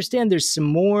 Yeah, I understand there's some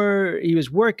more. He was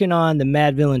working on the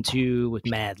Mad Villain 2 with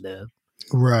Madlib.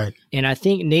 Right. And I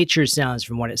think Nature Sounds,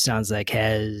 from what it sounds like,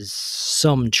 has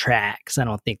some tracks. I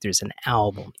don't think there's an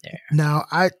album there.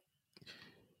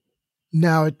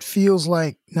 Now it feels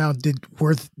like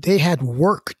they had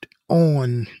worked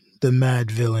on the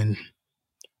Mad Villain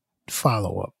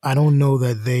follow-up. I don't know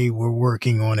that they were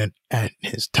working on it at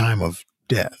his time of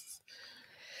death.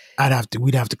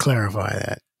 We'd have to clarify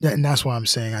that. And that's why I'm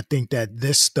saying I think that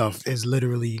this stuff is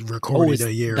literally recorded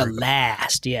a year ago.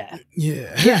 Last, yeah.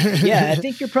 Yeah. Yeah, I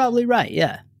think you're probably right,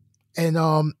 yeah. And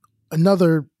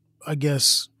another, I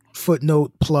guess,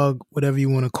 footnote, plug, whatever you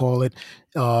want to call it,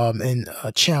 and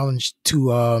a challenge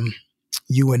to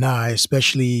you and I,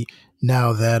 especially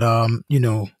now that, you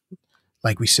know,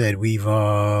 like we said, we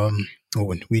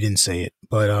didn't say it,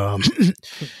 but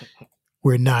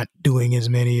we're not doing as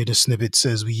many of the snippets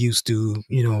as we used to,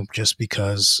 you know, just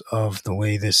because of the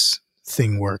way this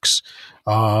thing works.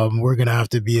 We're going to have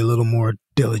to be a little more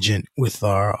diligent with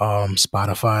our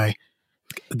Spotify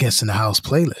Guests in the House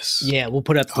playlist. Yeah, we'll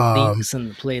put up the links in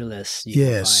the playlist.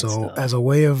 Yeah, so stuff. As a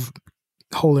way of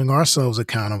holding ourselves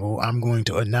accountable, I'm going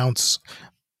to announce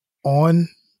on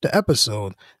the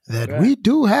episode that we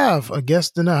do have a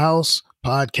Guest in the House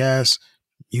podcast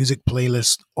music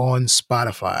playlist on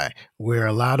Spotify, where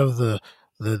a lot of the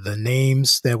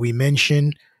names that we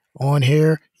mention on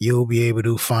here, you'll be able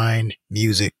to find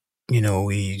music. You know,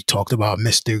 we talked about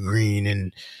Mr. Green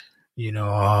and, you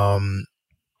know,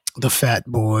 the Fat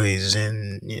Boys,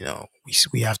 and, you know,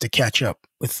 we have to catch up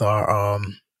with our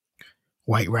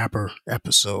White Rapper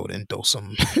episode and throw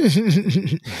some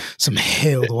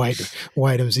hailed white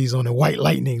MCs on the White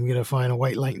Lightning. We're gonna find a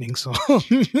White Lightning song.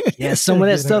 Yeah, some of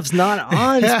that stuff's not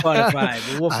on Spotify,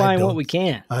 but we'll find what we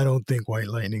can. I don't think White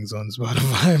Lightning's on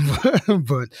Spotify,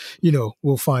 but you know,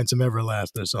 we'll find some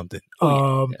Everlast or something.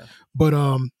 But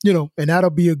you know, and that'll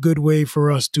be a good way for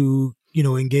us to, you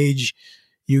know, engage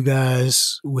you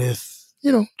guys with,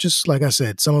 you know, just like I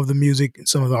said, some of the music,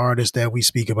 some of the artists that we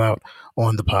speak about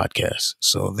on the podcast.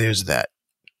 So there's that.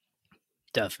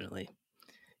 Definitely.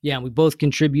 Yeah, we both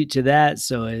contribute to that.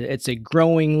 So it's a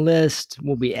growing list.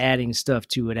 We'll be adding stuff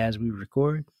to it as we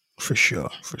record. For sure.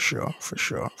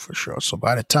 So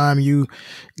by the time you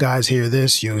guys hear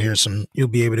this, you'll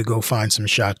be able to go find some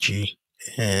Shock G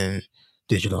and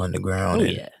Digital Underground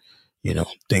and, you know,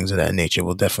 things of that nature.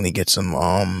 We'll definitely get some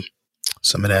of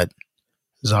that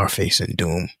Czarface and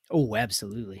Doom. Oh,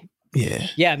 absolutely. Yeah.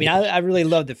 Yeah, I mean, I really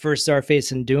love the first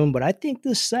Czarface and Doom, but I think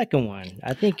the second one,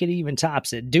 I think it even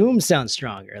tops it. Doom sounds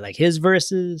stronger. Like his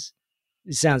verses,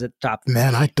 it sounds at the top.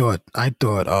 Man, I thought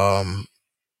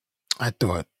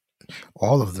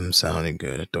all of them sounded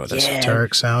good. I thought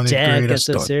Esoteric sounded great. I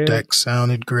thought Deck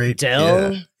sounded great.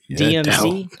 Adele,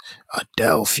 DMC.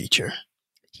 Adele feature.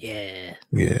 Yeah.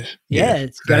 Yeah.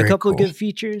 It's got a couple of good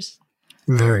features.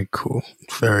 Very cool.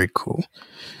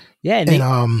 Yeah, and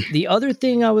the other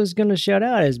thing I was going to shout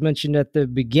out, as mentioned at the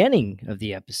beginning of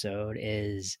the episode,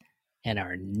 is in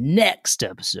our next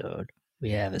episode, we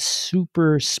have a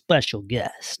super special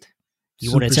guest.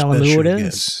 You want to tell them who it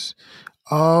is?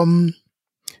 Guest.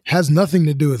 Has nothing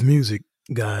to do with music,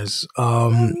 guys. A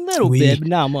little bit, but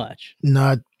not much.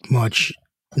 Not much.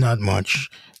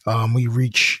 We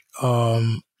reach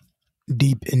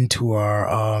deep into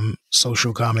our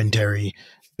social commentary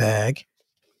bag,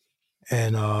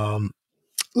 and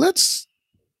let's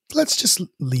just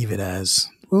leave it as.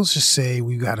 We'll just say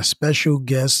we've got a special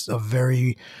guest, a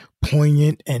very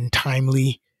poignant and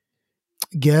timely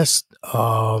guest.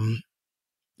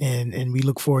 And we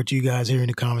look forward to you guys hearing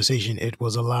the conversation. It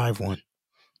was a live one.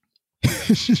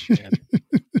 Yeah.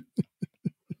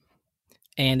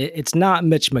 And it's not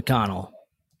Mitch McConnell.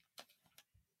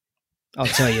 I'll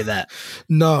tell you that.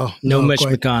 No, Mitch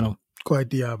McConnell.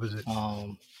 Quite the opposite.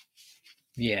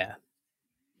 Yeah.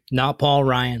 Not Paul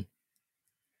Ryan.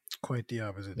 Quite the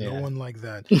opposite. Yeah. No one like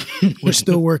that. We're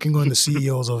still working on the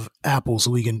CEOs of Apple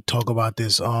so we can talk about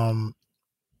this.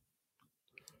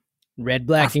 Red,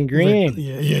 black, and green.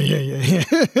 Yeah.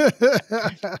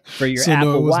 For your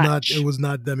Apple Watch. It was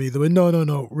not them either. But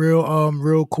no.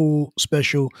 Real cool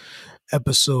special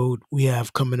episode we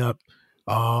have coming up.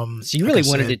 So you really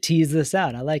wanted to tease this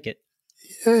out. I like it.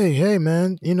 Hey,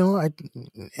 man.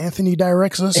 Anthony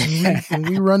directs us and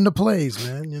we run the plays,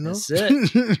 man. That's it.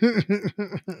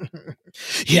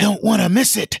 You don't want to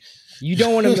miss it. You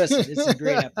don't want to miss it. It's a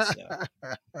great episode.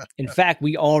 In fact,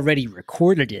 we already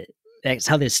recorded it. That's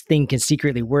how this thing can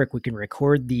secretly work. We can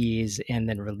record these and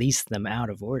then release them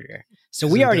out of order. So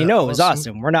we already know it was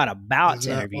awesome. We're not about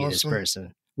to interview this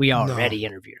person. We already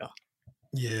interviewed him.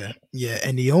 Yeah.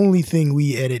 And the only thing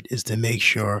we edit is to make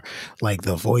sure like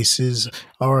the voices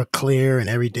are clear and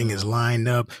everything is lined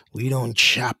up. We don't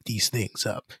chop these things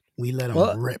up. We let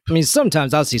them rip. I mean,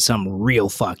 sometimes I'll see something real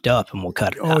fucked up and we'll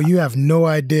cut it out. Oh, you have no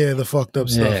idea the fucked up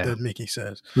stuff that Mickey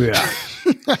says. Yeah.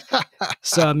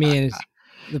 So, I mean...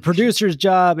 The producer's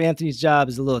job, Anthony's job,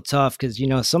 is a little tough because,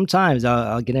 sometimes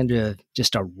I'll get into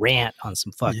just a rant on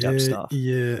some fucked up stuff.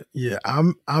 Yeah.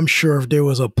 I'm sure if there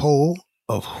was a poll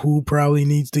of who probably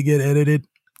needs to get edited,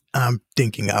 I'm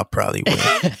thinking I'll probably win.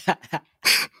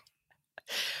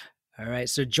 All right,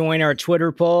 so join our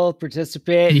Twitter poll,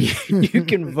 participate. You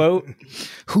can vote.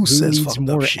 Who says needs fucked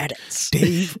more up shit? edits?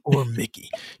 Dave or Mickey?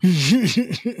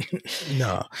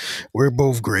 No, we're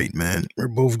both great, man. We're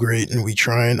both great, and we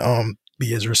try and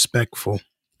be as respectful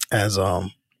as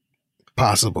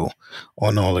possible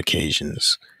on all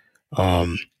occasions.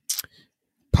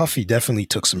 Puffy definitely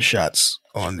took some shots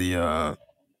on the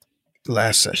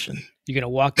last session. You gonna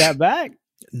walk that back?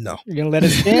 No. You're gonna let it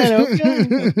stand?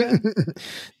 Okay.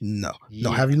 No.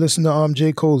 Have you listened to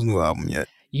J. Cole's new album yet?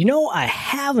 I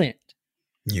haven't.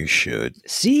 You should.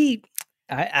 See,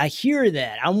 I hear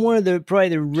that. I'm one of probably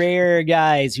the rare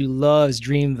guys who loves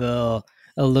Dreamville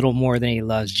a little more than he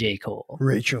loves J. Cole.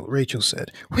 Rachel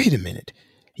said, "Wait a minute.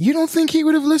 You don't think he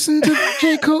would have listened to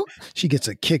J. Cole?" She gets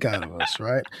a kick out of us,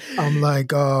 right? I'm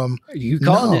like, you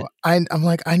called it. I'm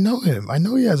like, I know him. I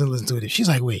know he hasn't listened to it. She's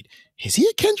like, wait, is he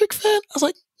a Kendrick fan? I was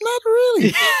like, not really.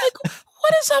 Like,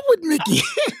 what is up with Mickey?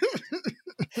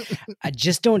 I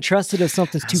just don't trust it if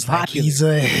something's too popular. He's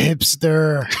a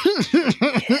hipster.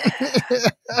 Yeah.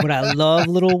 But I love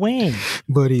Lil Wayne.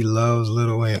 But he loves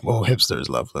Lil Wayne. Well, hipsters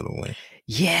love Lil Wayne.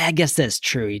 Yeah, I guess that's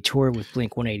true. He toured with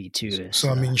Blink-182. So,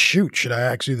 I mean, shoot, should I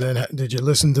ask you then, did you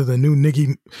listen to the new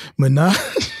Nicki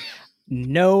Minaj?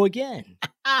 No again.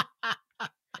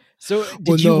 So,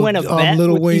 did you win a bet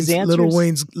with these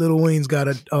answers? Lil Wayne's got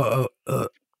a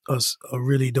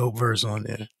really dope verse on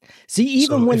there. See,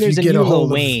 even when there's a new Lil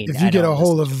Wayne, if you get a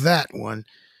hold of that one,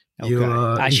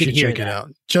 I should check it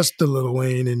out. Just the Lil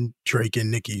Wayne and Drake and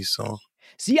Nicki's song.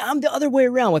 See, I'm the other way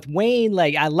around with Wayne.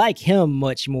 Like, I like him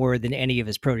much more than any of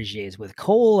his proteges. With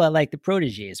Cole, I like the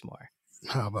proteges more.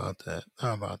 How about that?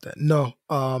 No,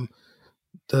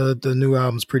 the new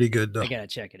album's pretty good though. I gotta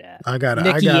check it out.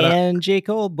 Nicki and J.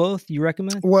 Cole, both you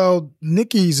recommend? Well,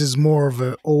 Nicki's is more of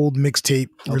an old mixtape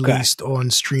released on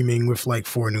streaming with like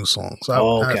 4 new songs.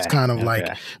 That's kind of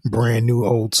like brand new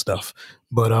old stuff.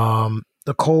 But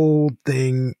the Cole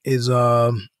thing is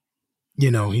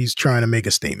he's trying to make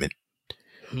a statement.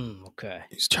 Okay.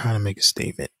 He's trying to make a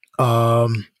statement.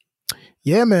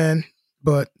 Yeah, man.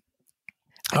 But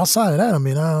outside of that, I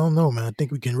mean, I don't know, man. I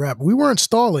think we can wrap. We weren't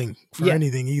stalling for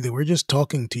anything either. We're just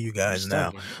talking to you guys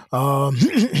now.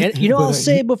 And, I'll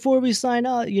say before we sign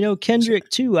out, Kendrick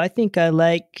too. I think I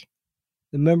like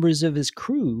the members of his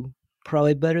crew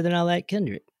probably better than I like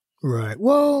Kendrick. Right.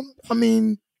 Well, I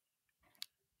mean,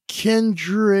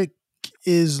 Kendrick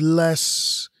is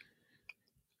less,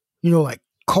 like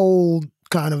cold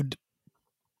kind of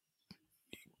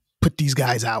put these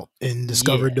guys out and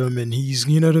discovered them, and he's,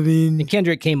 you know what I mean? And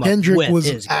Kendrick came up Kendrick with was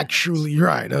his actually guys.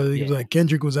 right. He was like,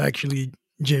 Kendrick was actually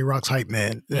J-Rock's hype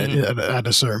man at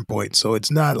a certain point. So it's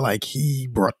not like he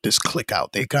brought this clique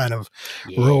out. They kind of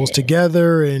rose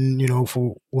together, and, you know,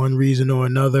 for one reason or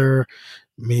another,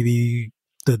 maybe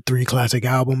the 3 classic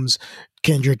albums,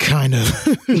 Kendrick kind of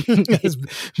has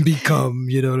become,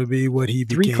 you know what I mean, what he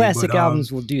became. 3 classic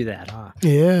albums will do that, huh?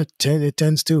 Yeah, it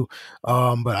tends to.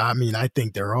 But I mean, I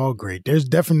think they're all great. There's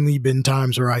definitely been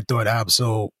times where I thought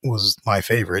Ab-Soul was my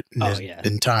favorite. And there's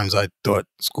been times I thought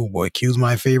Schoolboy Q's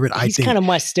my favorite. He's kind of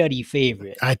my study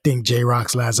favorite. I think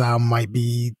J-Rock's last album might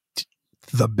be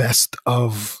the best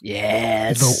of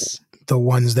the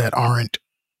ones that aren't,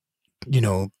 you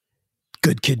know,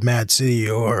 Good Kid, Mad City,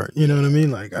 or, you know what I mean?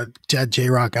 Like, that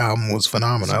J-Rock album was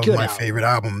phenomenal. That was my favorite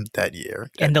album that year.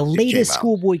 And the latest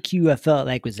Schoolboy Q, I felt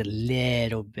like, was a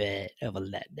little bit of a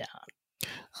letdown.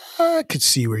 I could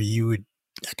see where you would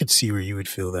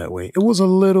feel that way. It was a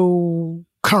little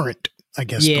current, I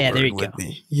guess. Yeah, there you go.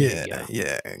 Yeah.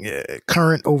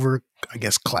 Current over, I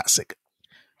guess, classic,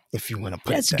 if you want to put it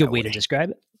that way. That's a good way to describe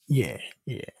it. Yeah.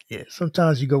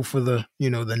 Sometimes you go for the,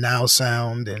 you know, the now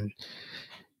sound, and,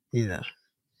 you know,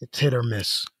 it's hit or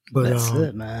miss. But that's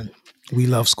it, man. We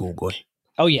love Schoolboy.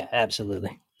 Oh yeah,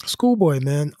 absolutely. Schoolboy,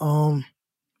 man.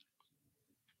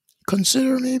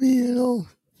 Consider maybe, you know,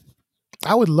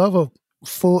 I would love a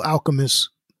full Alchemist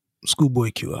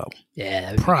Schoolboy Q album.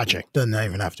 Yeah. Project. Cool. Doesn't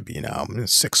even have to be an album.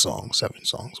 It's 6 songs, 7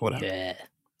 songs, whatever. Yeah.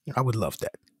 I would love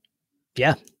that.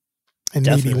 Yeah. And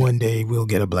definitely. Maybe one day we'll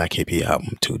get a Black Hippie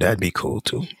album too. That'd be cool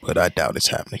too. But I doubt it's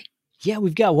happening. Yeah,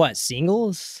 we've got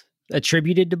singles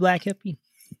attributed to Black Hippie?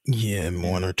 Yeah,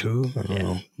 1 or 2. I don't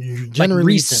know.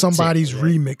 Generally, like somebody's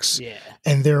remix,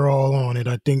 and they're all on it.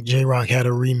 I think J-Rock had a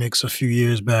remix a few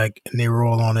years back, and they were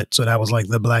all on it. So that was like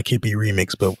the Black Hippie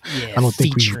remix. But I don't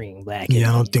think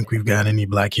I don't think we've got any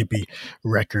Black Hippie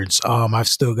records. I've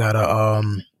still got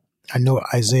I know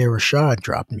Isaiah Rashad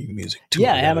dropped new music too.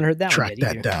 Yeah, I haven't heard that. Track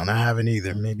that down. I haven't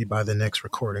either. Maybe by the next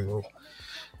recording we'll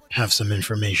have some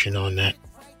information on that.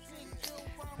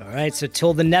 All right, so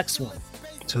till the next one.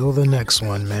 Till the next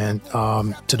one, man.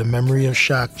 To the memory of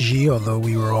Shock G, although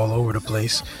we were all over the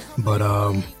place, but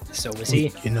so was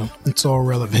he. You know, it's all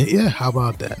relevant. Yeah, how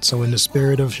about that? So in the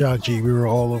spirit of Shock G, we were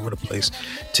all over the place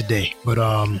today. But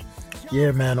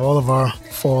yeah, man, all of our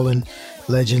fallen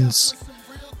legends,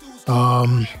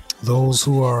 those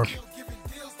who are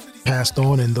passed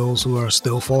on and those who are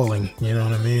still falling. You know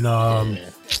what I mean?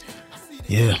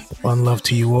 Yeah, one love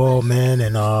to you all, man,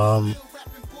 and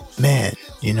man,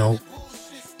 you know,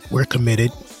 we're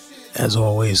committed, as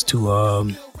always,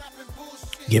 to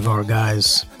give our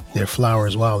guys their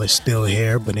flowers while they're still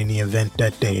here. But in the event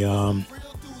that they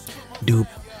do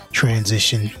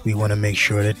transition, we want to make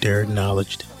sure that they're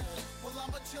acknowledged.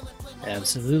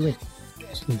 Absolutely.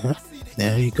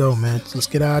 There you go, man. So let's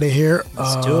get out of here.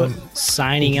 Let's do it.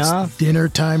 Signing off. Dinner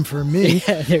time for me.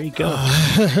 Yeah, there you go.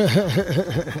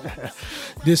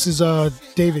 This is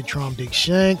David Tromdick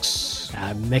Shanks.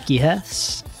 I'm Mickey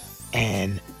Hess.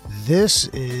 And this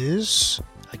is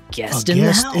A Guest in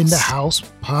the House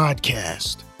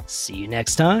podcast. See you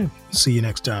next time.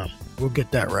 We'll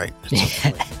get that right.